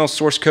the HTML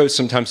source code.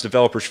 Sometimes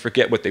developers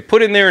forget what they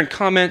put in there in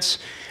comments.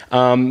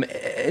 And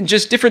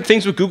just different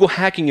things with Google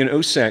hacking and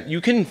OSCP.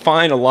 You can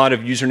find a lot of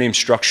username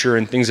structure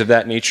and things of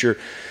that nature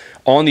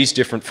on these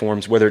different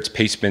forums, whether it's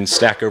Pastebin,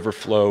 Stack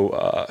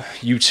Overflow,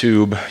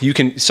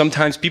 YouTube.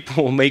 Sometimes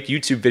people will make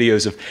YouTube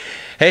videos of,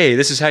 hey,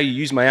 this is how you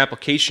use my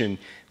application.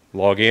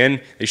 Log in,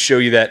 they show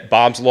you that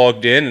Bob's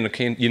logged in, and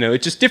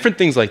it's just different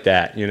things like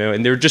that,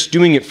 and they're just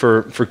doing it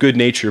for good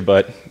nature,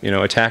 but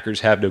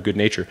attackers have no good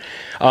nature.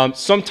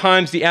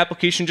 Sometimes the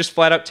application just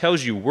flat out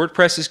tells you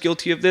WordPress is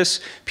guilty of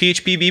this,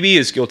 PHP-BB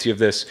is guilty of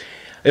this.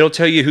 It'll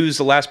tell you who's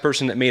the last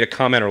person that made a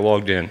comment or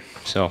logged in.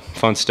 So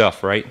fun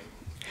stuff, right?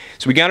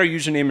 So we got our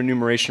username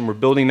enumeration, we're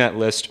building that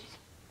list.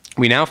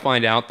 We now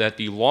find out that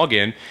the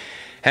login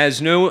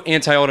has no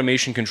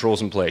anti-automation controls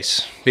in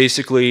place.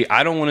 Basically,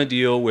 I don't want to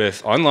deal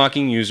with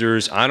unlocking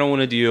users. I don't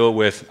want to deal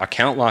with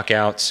account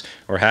lockouts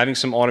or having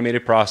some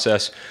automated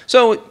process.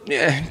 So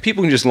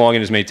people can just log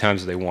in as many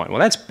times as they want. Well,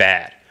 that's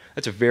bad.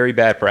 That's a very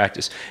bad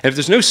practice. And if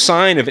there's no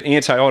sign of an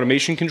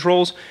anti-automation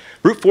controls,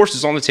 brute force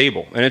is on the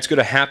table, and it's going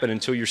to happen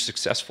until you're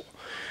successful,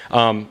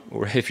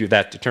 or if you're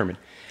that determined.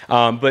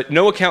 But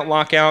no account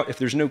lockout. If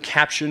there's no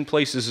caption in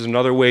place, this is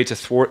another way to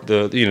thwart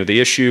the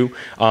issue.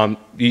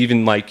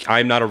 Even like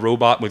I'm not a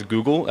robot with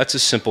Google. That's a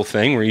simple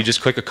thing where you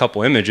just click a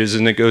couple images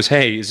and it goes,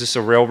 hey, is this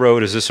a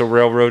railroad? Is this a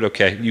railroad?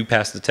 Okay, you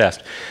passed the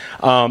test.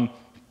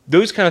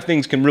 Those kind of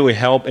things can really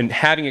help, and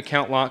having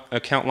account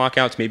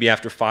lockouts maybe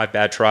after 5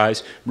 bad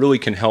tries really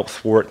can help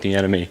thwart the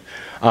enemy.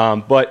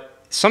 But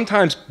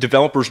sometimes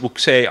developers will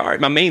say, all right,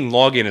 my main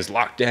login is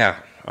locked down,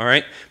 all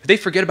right? But they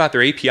forget about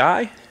their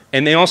API.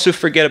 And they also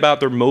forget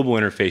about their mobile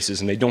interfaces,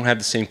 and they don't have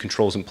the same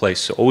controls in place.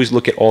 So always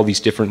look at all these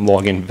different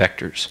login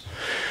vectors.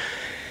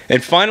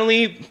 And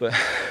finally,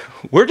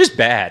 we're just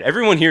bad.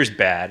 Everyone here is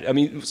bad. I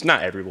mean, it's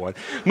not everyone.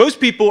 Most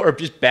people are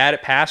just bad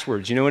at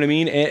passwords, you know what I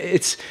mean?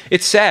 It's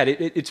sad.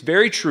 It's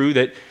very true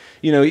that,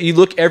 you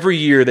look every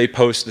year they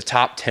post the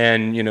top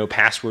 10,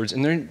 passwords,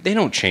 and they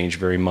don't change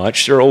very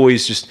much. They're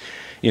always just,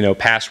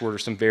 password or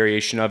some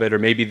variation of it, or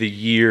maybe the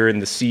year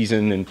and the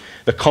season and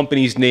the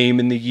company's name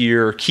and the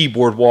year, or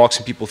keyboard walks,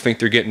 and people think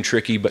they're getting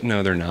tricky, but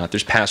no, they're not.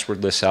 There's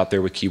password lists out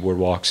there with keyboard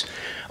walks.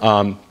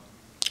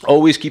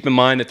 Always keep in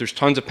mind that there's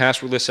tons of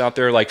password lists out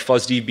there like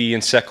FuzzDB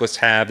and SecLists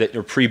have that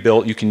are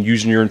pre-built you can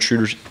use in your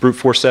intruder brute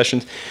force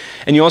sessions.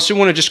 And you also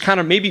want to just kind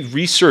of maybe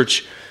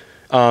research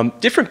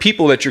different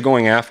people that you're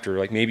going after.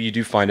 Like maybe you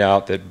do find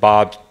out that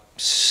Bob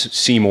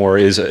Seymour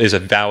is a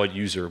valid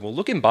user. Well,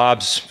 look in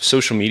Bob's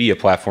social media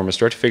platform and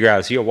start to figure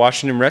out, is he a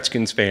Washington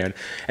Redskins fan?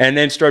 And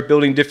then start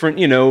building different,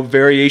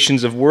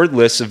 variations of word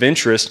lists of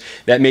interest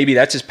that maybe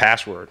that's his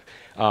password.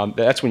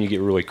 That's when you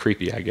get really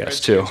creepy, I guess,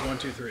 too. 1,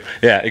 2, 3.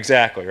 Yeah,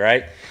 exactly,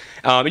 right?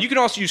 And you can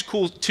also use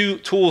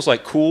tools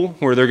like Cool,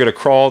 where they're going to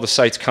crawl the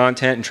site's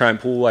content and try and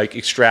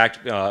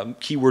extract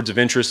keywords of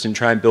interest and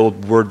try and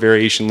build word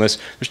variation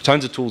lists. There's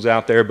tons of tools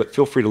out there, but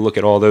feel free to look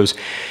at all those.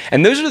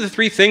 And those are the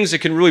 3 things that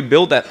can really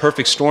build that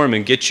perfect storm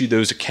and get you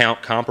those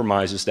account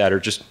compromises that are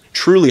just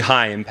truly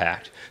high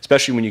impact,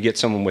 especially when you get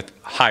someone with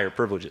higher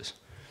privileges.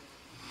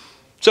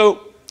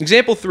 So,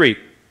 example 3.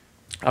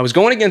 I was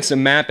going against a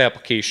map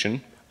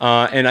application,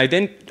 and I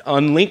then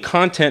unlinked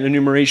content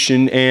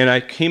enumeration, and I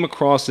came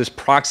across this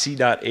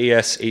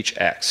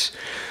proxy.ashx.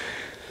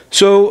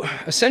 So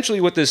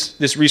essentially what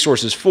this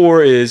resource is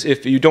for is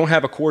if you don't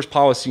have a CORS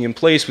policy in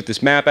place with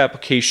this map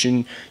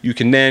application, you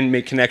can then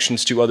make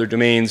connections to other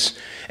domains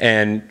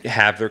and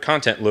have their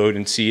content load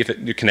and see if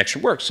the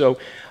connection works. So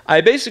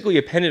I basically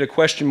appended a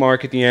question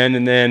mark at the end,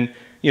 and then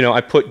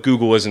I put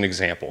Google as an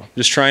example,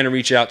 just trying to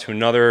reach out to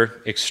another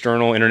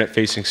external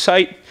internet-facing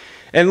site.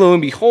 And lo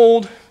and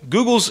behold,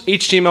 Google's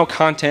HTML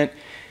content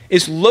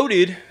is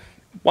loaded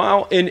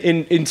while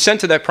sent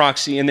to that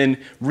proxy and then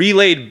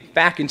relayed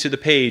back into the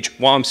page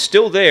while I'm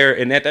still there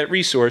and at that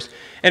resource,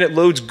 and it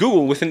loads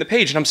Google within the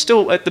page, and I'm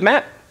still at the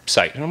map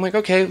site. And I'm like,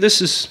 okay,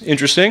 this is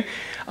interesting.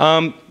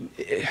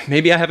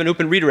 Maybe I have an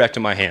open redirect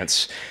in my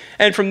hands.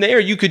 And from there,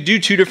 you could do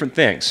two different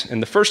things.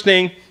 And the first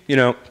thing,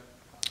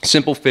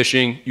 simple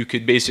phishing, you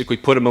could basically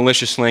put a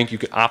malicious link, you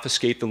could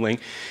obfuscate the link,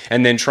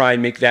 and then try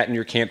and make that in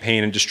your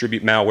campaign and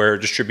distribute malware or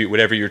distribute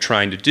whatever you're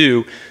trying to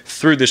do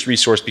through this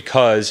resource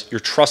because you're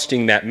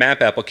trusting that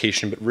map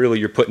application, but really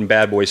you're putting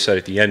bad boy site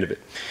at the end of it.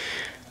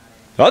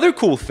 The other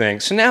cool thing,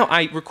 so now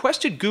I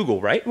requested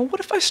Google, right? Well, what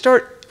if I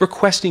start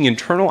requesting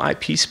internal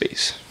IP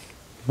space?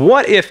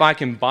 What if I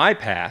can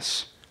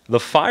bypass the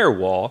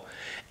firewall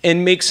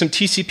and make some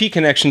TCP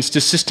connections to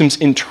systems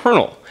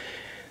internal?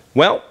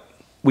 Well,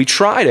 we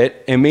tried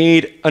it and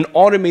made an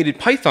automated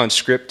Python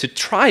script to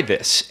try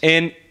this,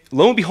 and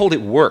lo and behold, it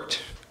worked.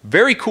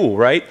 Very cool,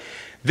 right?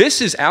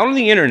 This is out on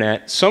the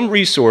internet, some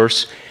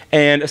resource,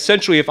 and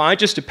essentially if I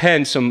just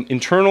append some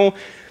internal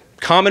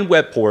common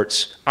web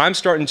ports, I'm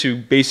starting to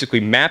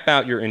basically map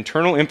out your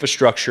internal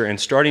infrastructure and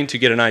starting to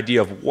get an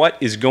idea of what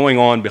is going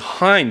on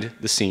behind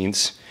the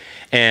scenes.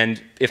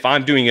 And if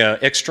I'm doing an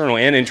external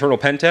and internal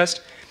pen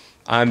test,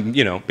 I'm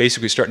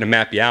basically starting to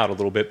map you out a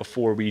little bit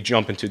before we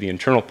jump into the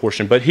internal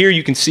portion. But here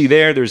you can see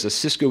there's a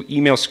Cisco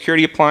email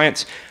security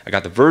appliance. I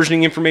got the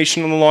versioning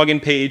information on the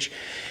login page.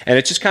 And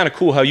it's just kind of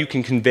cool how you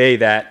can convey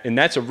that. And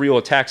that's a real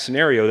attack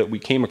scenario that we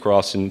came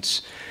across, and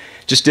it's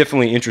just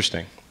definitely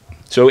interesting.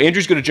 So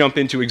Andrew's going to jump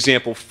into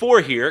example 4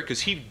 here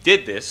because he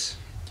did this.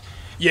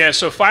 Yeah,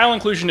 so file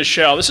inclusion to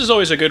shell. This is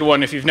always a good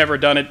one if you've never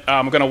done it.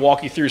 I'm going to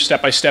walk you through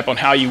step by step on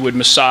how you would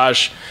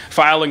massage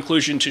file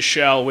inclusion to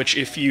shell, which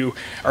if you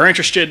are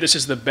interested, this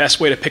is the best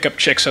way to pick up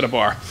chicks at a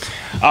bar.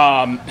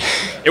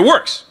 It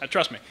works,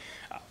 trust me.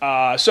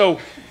 So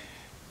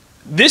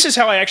this is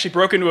how I actually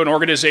broke into an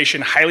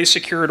organization, highly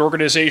secured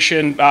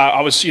organization.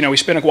 We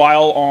spent a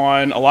while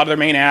on a lot of their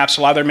main apps,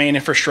 a lot of their main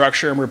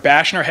infrastructure, and we're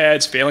bashing our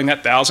heads, failing that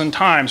 1,000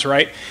 times,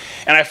 right?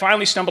 And I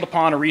finally stumbled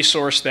upon a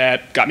resource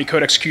that got me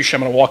code execution.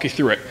 I'm going to walk you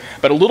through it.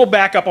 But a little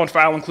backup on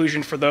file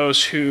inclusion for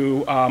those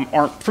who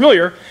aren't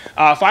familiar.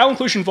 File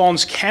inclusion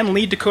vulns can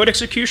lead to code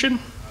execution,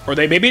 or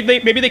maybe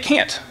they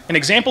can't. An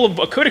example of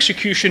a code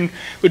execution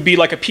would be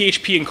like a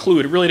PHP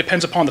include. It really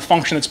depends upon the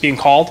function that's being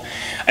called.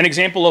 An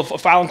example of a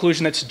file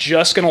inclusion that's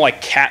just going to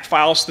cat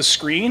files to the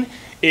screen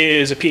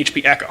is a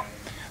PHP echo.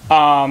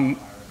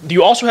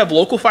 You also have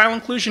local file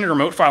inclusion and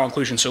remote file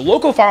inclusion. So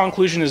local file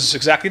inclusion is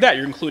exactly that.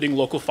 You're including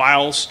local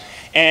files.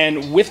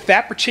 And with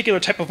that particular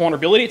type of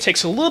vulnerability, it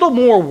takes a little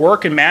more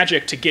work and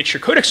magic to get your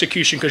code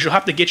execution because you'll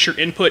have to get your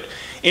input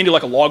into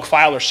like a log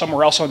file or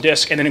somewhere else on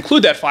disk and then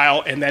include that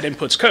file and that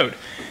input's code.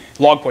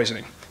 Log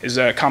poisoning is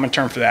a common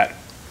term for that.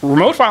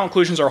 Remote file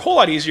inclusions are a whole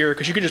lot easier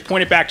because you can just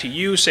point it back to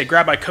you, say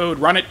grab my code,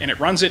 run it, and it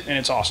runs it, and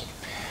it's awesome.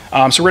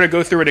 So we're going to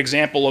go through an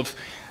example of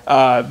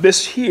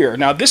this here.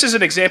 Now this is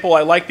an example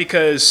I like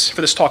because,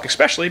 for this talk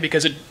especially,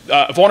 because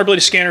a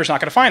vulnerability scanner is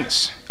not going to find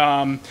this.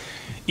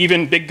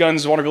 Even Big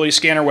Guns vulnerability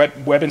scanner,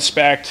 Web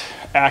Inspect,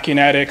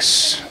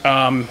 Acunetics,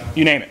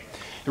 you name it.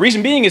 The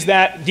reason being is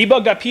that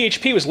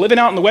debug.php was living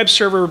out in the web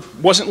server,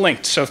 wasn't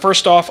linked. So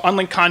first off,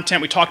 unlinked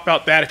content, we talked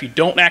about that. If you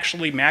don't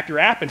actually map your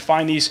app and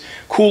find these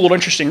cool little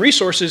interesting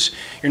resources,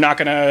 you're not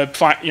going to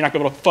be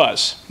able to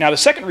fuzz. Now the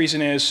second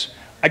reason is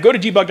I go to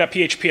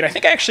debug.php, and I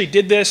think I actually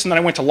did this, and then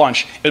I went to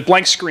lunch. It was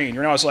blank screen.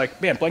 I was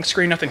like, man, blank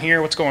screen, nothing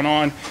here, what's going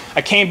on?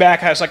 I came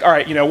back, I was like, all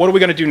right, what are we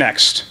going to do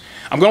next?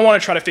 I'm going to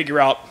want to try to figure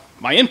out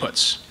my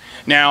inputs.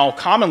 Now,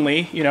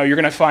 commonly, you're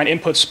going to find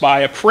inputs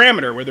by a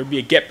parameter, whether it be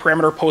a get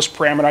parameter, post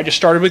parameter. I just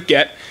started with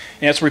get,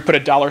 and that's where we put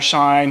a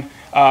 $sign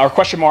or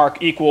question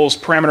mark equals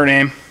parameter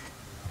name.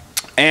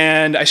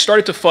 And I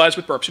started to fuzz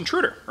with burps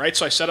intruder, right?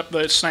 So I set up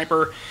the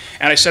sniper,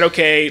 and I said,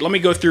 okay, let me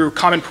go through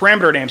common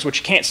parameter names, which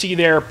you can't see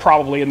there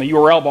probably in the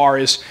URL bar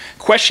is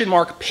question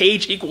mark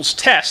page equals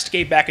test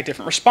gave back a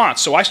different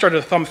response. So I started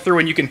to thumb through,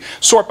 and you can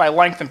sort by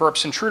length and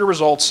burps intruder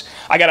results.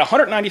 I got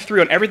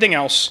 193 on everything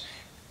else.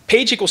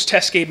 Page equals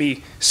test gave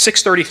me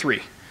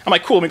 633. I'm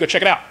like, cool, let me go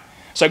check it out.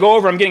 So I go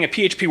over, I'm getting a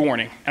PHP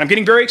warning. And I'm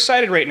getting very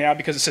excited right now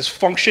because it says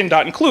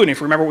function.include. And if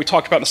you remember what we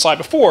talked about in the slide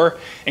before,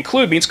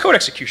 include means code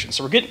execution.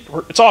 So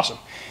it's awesome.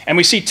 And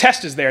we see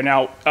test is there.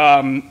 Now,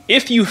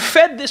 if you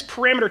fed this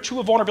parameter to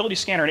a vulnerability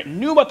scanner and it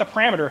knew about the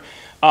parameter,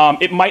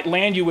 it might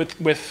land you with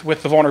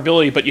the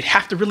vulnerability, but you'd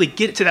have to really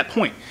get it to that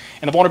point.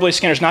 And the vulnerability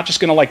scanner is not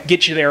just going to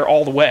get you there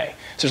all the way.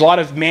 So there's a lot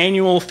of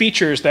manual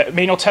features,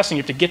 manual testing,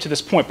 you have to get to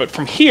this point. But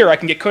from here, I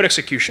can get code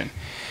execution.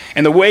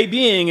 And the way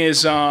being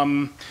is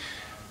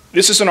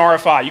This is an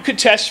RFI. You could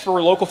test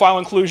for local file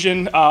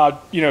inclusion,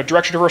 you know,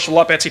 directory traversal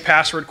up, Etsy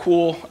password,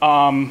 cool.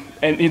 And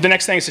the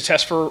next thing is to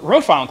test for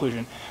remote file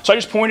inclusion. So I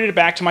just pointed it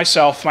back to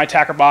myself, my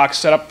attacker box,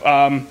 set up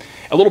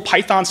a little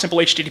Python simple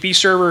HTTP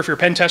server. If you're a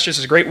pen tester, this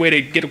is a great way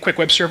to get a quick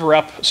web server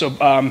up. So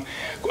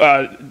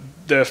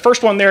the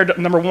first one there,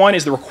 number 1,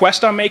 is the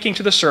request I'm making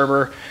to the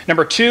server.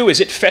 Number 2,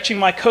 is it fetching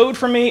my code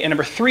from me? And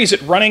number 3, is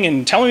it running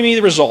and telling me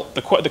the result?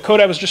 The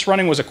code I was just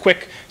running was a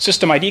quick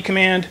system ID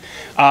command,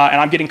 and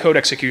I'm getting code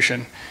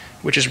execution,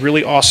 which is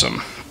really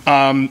awesome.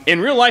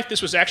 In real life,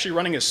 this was actually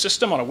running a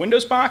system on a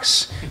Windows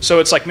box, so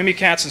it's like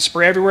Mimikatz and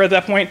spray everywhere at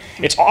that point.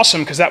 It's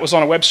awesome because that was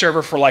on a web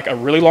server for like a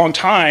really long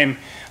time,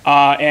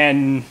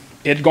 and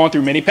it had gone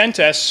through many pen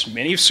tests,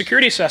 many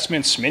security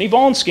assessments, many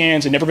vuln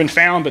scans, and never been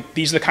found, but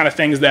these are the kind of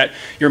things that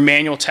your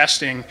manual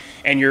testing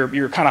and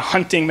your kind of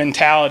hunting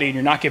mentality and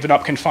you're not giving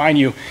up can find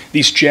you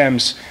these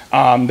gems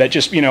that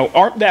just, you know,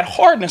 aren't that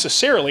hard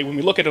necessarily when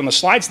we look at it on the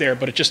slides there,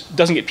 but it just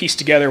doesn't get pieced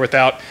together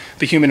without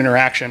the human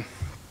interaction.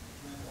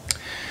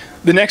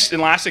 The next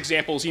and last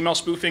example is email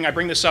spoofing. I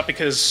bring this up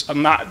because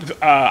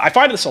I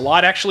find this a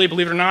lot actually,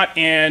 believe it or not,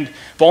 and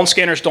vuln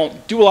scanners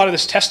don't do a lot of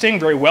this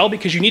testing very well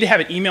because you need to have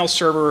an email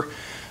server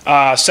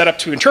set up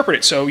to interpret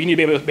it. So you need to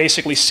be able to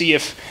basically see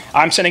if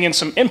I'm sending in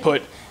some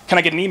input, can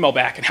I get an email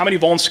back? And how many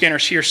vuln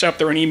scanners here set up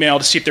their own email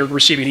to see if they're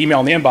receiving an email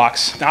in the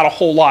inbox? Not a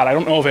whole lot. I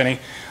don't know of any.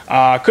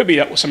 Could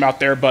be some out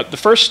there. But the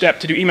first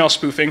step to do email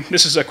spoofing,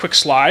 this is a quick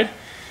slide.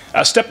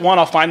 Step 1,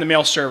 I'll find the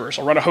mail servers.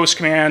 I'll run a host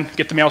command,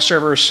 get the mail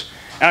servers.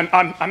 And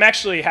I'm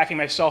actually hacking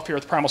myself here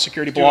with the Primal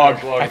Security Blog.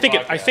 I think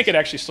it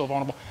actually is still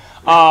vulnerable.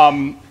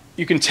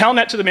 You can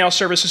telnet to the mail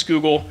service is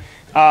Google.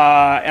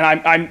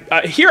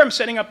 And here I'm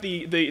setting up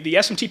the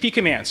SMTP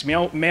commands,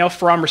 mail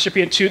from,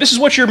 recipient to. This is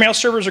what your mail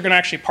servers are going to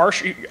actually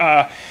parse,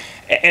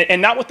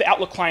 and not what the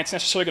Outlook client's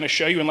necessarily going to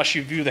show you unless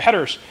you view the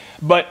headers.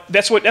 But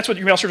that's what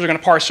your mail servers are going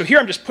to parse. So here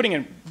I'm just putting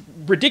in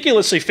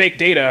ridiculously fake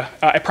data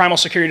at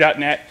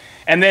primalsecurity.net.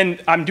 And then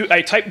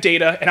I type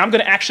data, and I'm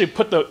going to actually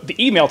put the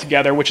email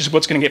together, which is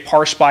what's going to get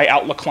parsed by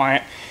Outlook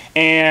client.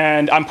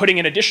 And I'm putting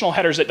in additional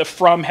headers at the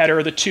from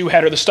header, the to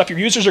header, the stuff your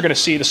users are going to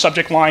see, the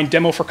subject line,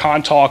 demo for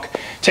Contalk,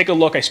 take a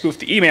look, I spoof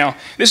the email.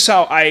 This is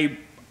how I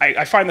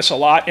find this a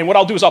lot. And what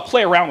I'll do is I'll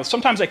play around with.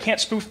 Sometimes I can't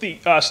spoof the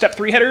step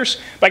 3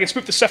 headers, but I can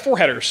spoof the step 4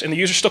 headers, and the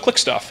user still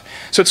clicks stuff.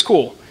 So it's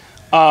cool.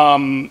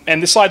 And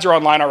the slides are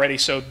online already,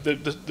 so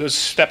those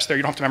steps there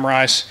you don't have to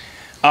memorize.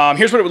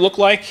 Here's what it would look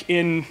like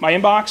in my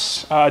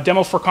inbox.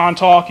 Demo for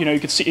Contalk, you know,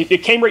 you can see it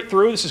came right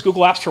through. This is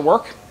Google Apps for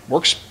Work.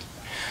 Works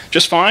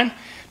just fine.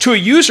 To a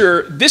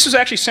user, this is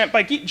actually sent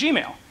by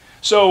Gmail.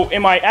 So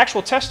in my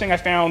actual testing, I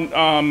found,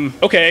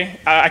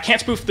 I can't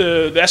spoof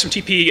the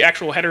SMTP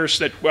actual headers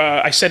that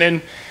I sent in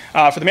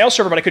for the mail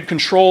server, but I could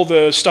control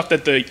the stuff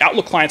that the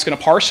Outlook client's going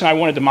to parse, and I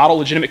wanted to model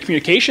legitimate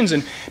communications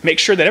and make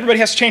sure that everybody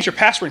has to change their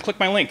password and click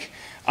my link.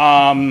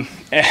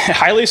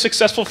 Highly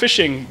successful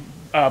phishing.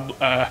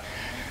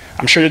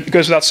 I'm sure it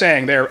goes without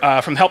saying there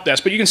from the help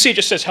desk, but you can see it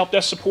just says help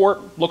desk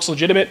support, looks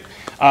legitimate,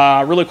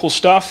 really cool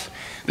stuff.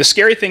 The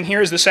scary thing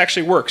here is this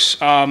actually works.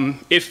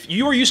 If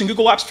you are using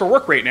Google Apps for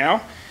Work right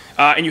now,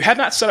 and you have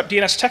not set up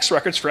DNS text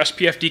records for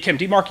SPF, DKIM,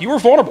 DMARC, you are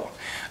vulnerable.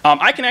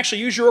 I can actually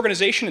use your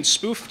organization and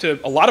spoof to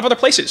a lot of other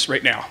places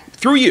right now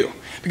through you,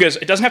 because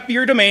it doesn't have to be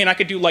your domain. I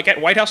could do like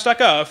at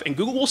whitehouse.gov, and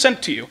Google will send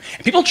it to you.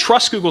 And people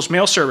trust Google's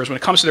mail servers when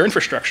it comes to their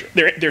infrastructure,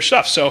 their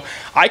stuff. So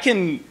I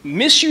can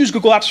misuse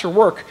Google Apps for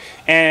Work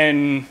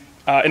and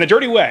in a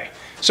dirty way.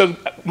 So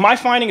my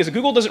finding is that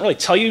Google doesn't really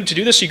tell you to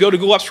do this. You go to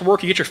Google Apps for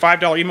Work, you get your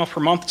 $5 email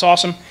per month. It's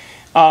awesome.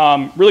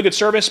 Really good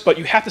service, but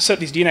you have to set up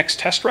these DNS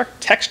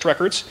text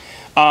records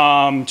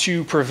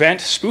to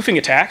prevent spoofing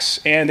attacks,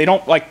 and they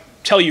don't like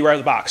tell you right out of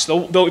the box.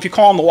 Though if you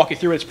call them, they'll walk you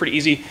through it. It's pretty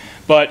easy,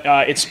 but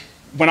it's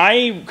when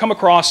I come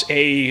across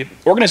a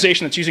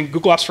organization that's using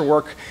Google Apps for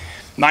Work,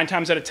 9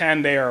 times out of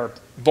 10 they are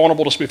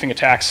vulnerable to spoofing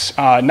attacks,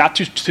 not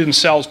to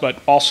themselves,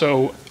 but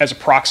also as a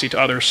proxy to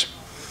others.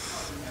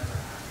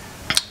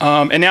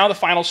 And now the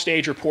final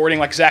stage, reporting.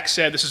 Like Zach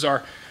said, this is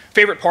our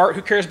favorite part.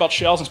 Who cares about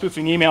shells and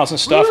spoofing emails and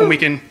stuff? Woo!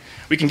 And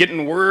we can get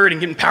in Word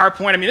and get in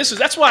PowerPoint. I mean,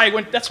 that's why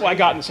I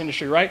got in this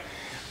industry, right?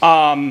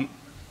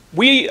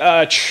 We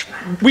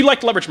like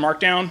to leverage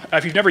Markdown.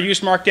 If you've never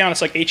used Markdown,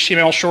 it's like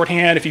HTML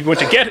shorthand. If you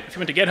went to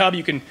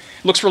GitHub, it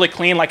looks really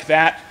clean like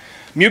that.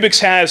 Mubix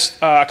has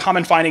a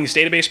common findings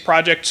database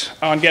project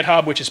on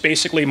GitHub, which is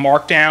basically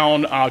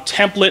Markdown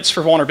templates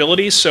for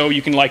vulnerabilities. So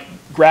you can like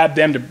grab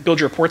them to build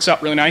your reports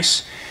out really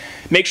nice.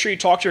 Make sure you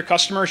talk to your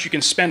customers. You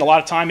can spend a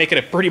lot of time making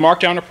a pretty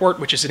Markdown report,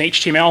 which is an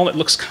HTML that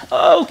looks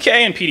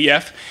okay in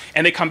PDF.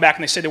 And they come back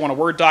and they say they want a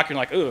Word doc. You're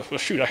like, oh, well,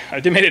 shoot, I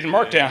made it in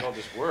Markdown. All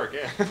this work,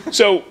 yeah.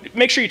 So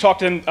make sure you talk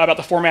to them about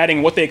the formatting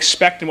and what they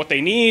expect and what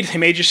they need. They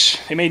may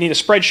need a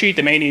spreadsheet.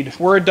 They may need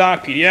Word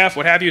doc, PDF,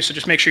 what have you. So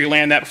just make sure you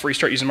land that before you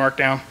start using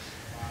Markdown.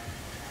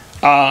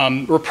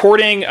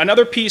 Reporting,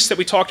 another piece that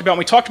we talked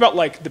about,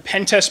 like the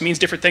pen test means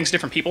different things to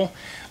different people.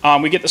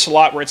 We get this a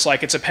lot where it's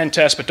like, it's a pen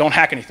test, but don't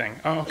hack anything.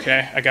 Oh,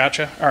 okay, I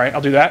gotcha. All right,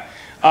 I'll do that.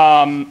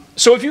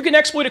 So if you can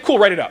exploit it, cool,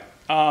 write it up.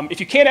 If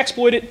you can't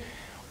exploit it,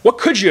 what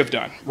could you have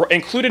done?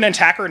 Include an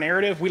attacker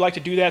narrative. We like to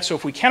do that. So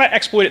if we cannot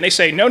exploit it and they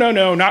say, no, no,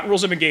 no, not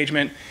rules of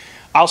engagement,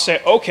 I'll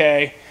say,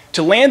 okay,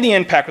 to land the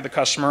impact with the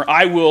customer,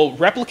 I will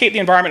replicate the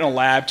environment in a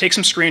lab, take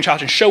some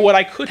screenshots, and show what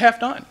I could have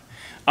done.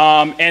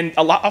 And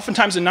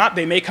oftentimes than not,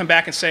 they may come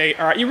back and say,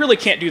 all right, you really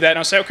can't do that. And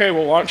I'll say, okay,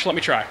 well, why don't you let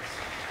me try?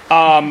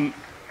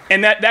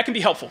 And that can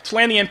be helpful to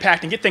land the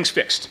impact and get things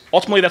fixed.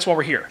 Ultimately, that's why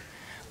we're here.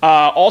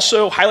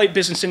 Also, highlight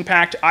business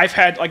impact. I've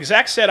had, like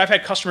Zach said, I've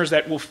had customers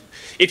that will,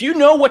 if you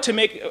know what to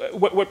make,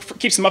 what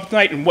keeps them up at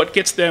night and what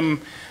gets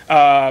them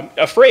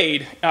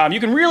afraid, you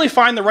can really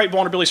find the right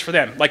vulnerabilities for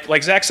them.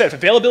 Like Zach said, if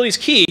availability is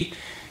key,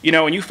 you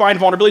know, and you find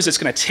vulnerabilities that's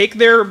going to take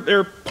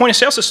their point of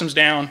sale systems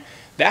down,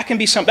 that can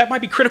be that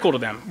might be critical to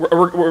them,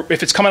 or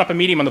if it's coming up a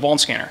medium on the vuln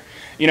scanner.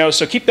 You know,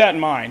 so keep that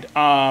in mind.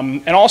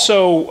 And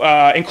also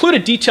include a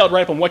detailed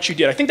write-up on what you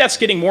did. I think that's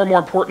getting more and more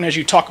important as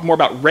you talk more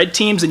about red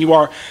teams than you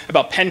are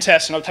about pen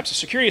tests and other types of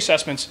security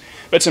assessments.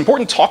 But it's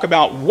important to talk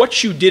about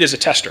what you did as a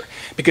tester,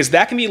 because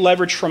that can be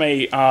leveraged from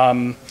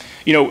a,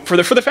 you know, for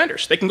the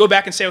vendors. They can go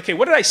back and say, okay,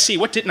 what did I see?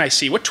 What didn't I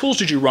see? What tools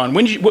did you run?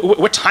 When did you,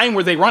 what time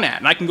were they run at?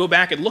 And I can go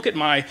back and look at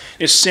my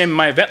SIM,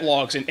 my event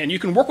logs, and you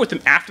can work with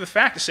them after the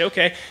fact to say,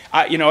 okay,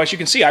 you know, as you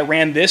can see, I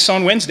ran this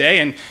on Wednesday,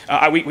 and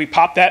we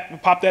popped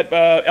that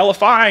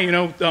LFI, you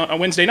know, on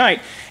Wednesday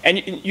night, and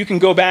you can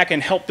go back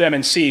and help them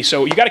and see.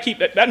 So you got to keep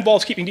that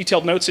involves keeping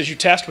detailed notes as you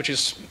test, which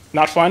is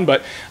not fun,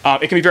 but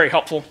it can be very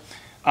helpful.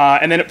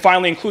 And then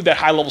finally include that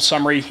high-level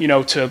summary, you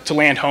know, to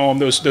land home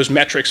those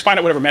metrics. Find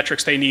out whatever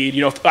metrics they need.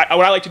 You know, what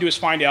I like to do is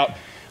find out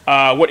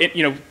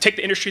you know, take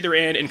the industry they're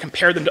in and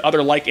compare them to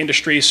other like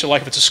industries. So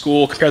like if it's a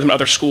school, compare them to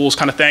other schools,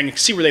 kind of thing.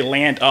 See where they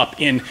land up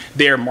in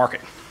their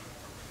market.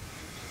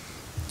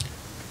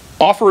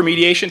 Offer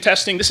remediation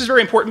testing. This is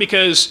very important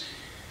because,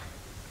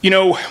 you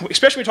know,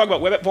 especially when we talk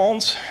about web app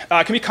vulns,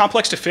 it can be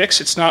complex to fix.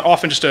 It's not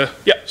often just a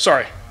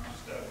sorry.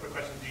 Just a quick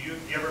question. Do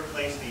you ever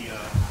place the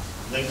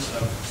links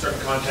of certain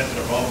content that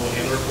are vulnerable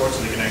in the report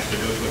so they can actually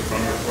go to it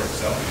from the report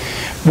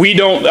itself? We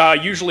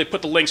don't usually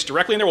put the links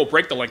directly in there. We'll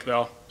break the link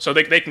though, so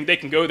they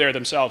can go there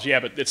themselves. Yeah,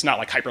 but it's not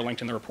like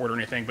hyperlinked in the report or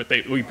anything. But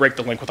we break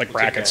the link with like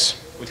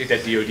brackets. We take that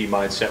DoD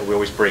mindset. We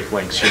always break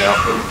links, you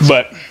know.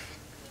 But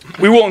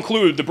we will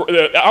include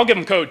I'll give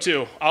them code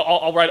too.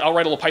 I'll write a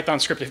little Python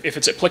script if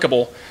it's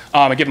applicable.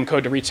 I give them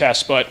code to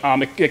retest, but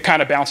it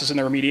kind of bounces in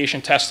the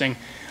remediation testing.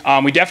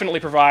 We definitely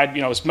provide,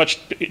 you know, as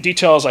much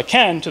detail as I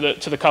can to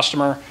the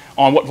customer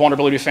on what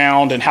vulnerability we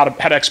found and how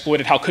to exploit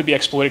it, how it could be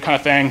exploited, kind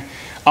of thing.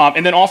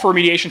 And then offer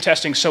remediation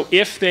testing. So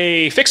if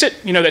they fix it,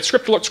 you know, that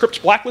script's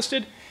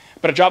blacklisted,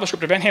 but a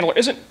JavaScript event handler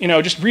isn't, you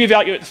know, just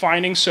reevaluate the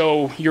findings.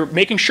 So you're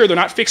making sure they're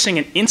not fixing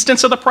an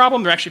instance of the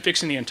problem, they're actually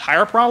fixing the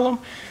entire problem.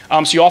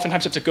 So you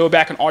oftentimes have to go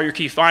back on all your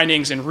key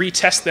findings and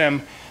retest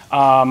them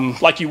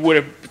like you would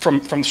have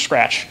from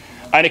scratch.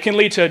 And it can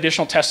lead to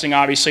additional testing,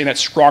 obviously, and that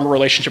stronger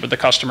relationship with the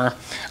customer.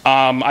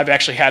 I've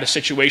actually had a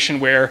situation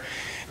where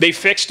they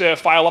fixed a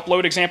file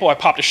upload example. I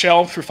popped a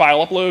shell through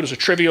file upload. It was a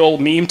trivial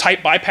meme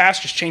type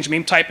bypass, just changed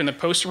meme type in the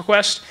post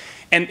request.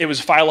 And it was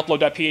file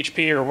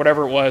upload.php or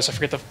whatever it was, I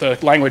forget the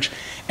language.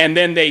 And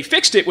then they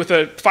fixed it with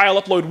a file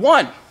upload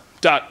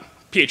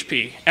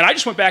 1.php. And I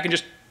just went back and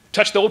just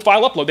touched the old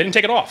file upload. They didn't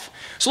take it off.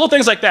 So little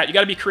things like that. You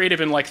got to be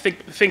creative and like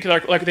think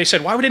like they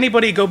said, why would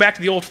anybody go back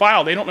to the old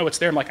file? They don't know what's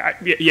there. I'm like,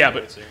 yeah,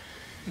 but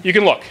you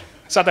can look.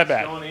 It's not that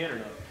bad. On the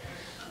internet.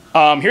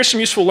 Here's some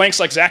useful links.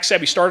 Like Zach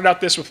said, we started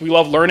out this with we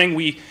love learning.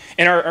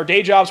 In our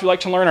day jobs, we like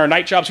to learn. Our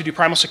night jobs, we do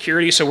Primal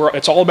Security. So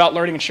it's all about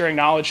learning and sharing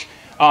knowledge.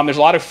 There's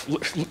a lot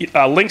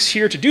of links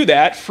here to do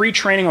that. Free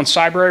training on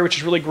Cybrary, which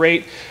is really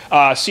great.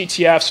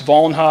 CTFs,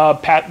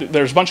 VulnHub,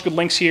 there's a bunch of good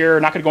links here.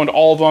 Not going to go into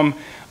all of them.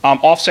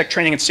 OffSec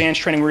training and SANS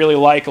training we really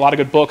like. A lot of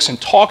good books and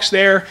talks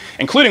there,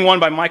 including one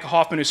by Micah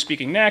Hoffman who's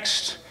speaking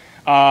next.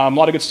 A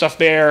lot of good stuff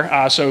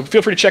there. So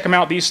feel free to check them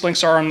out. These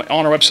links are on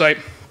our website.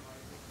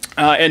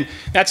 And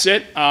that's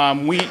it.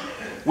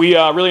 We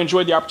really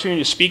enjoyed the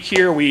opportunity to speak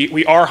here.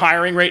 We are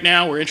hiring right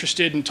now. We're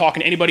interested in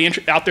talking to anybody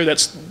out there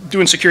that's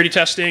doing security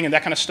testing and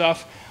that kind of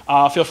stuff.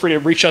 Feel free to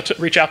reach out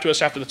to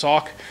us after the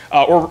talk,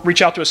 or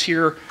reach out to us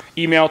here,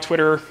 email,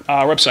 Twitter,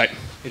 website.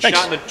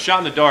 Shot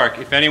in the dark.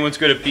 If anyone's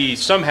going to be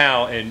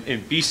somehow in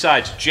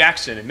BSides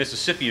Jackson in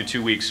Mississippi in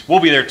 2 weeks, we'll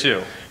be there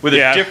too with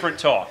a different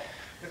talk.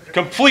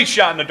 Complete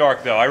shot in the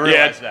dark, though. I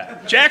realize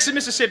that. Jackson,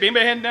 Mississippi.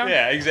 Anybody heading down?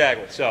 Yeah,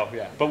 exactly. So,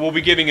 yeah. But we'll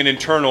be giving an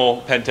internal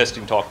pen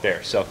testing talk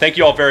there. So, thank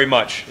you all very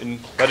much. And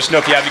let us know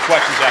if you have any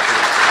questions after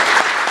this.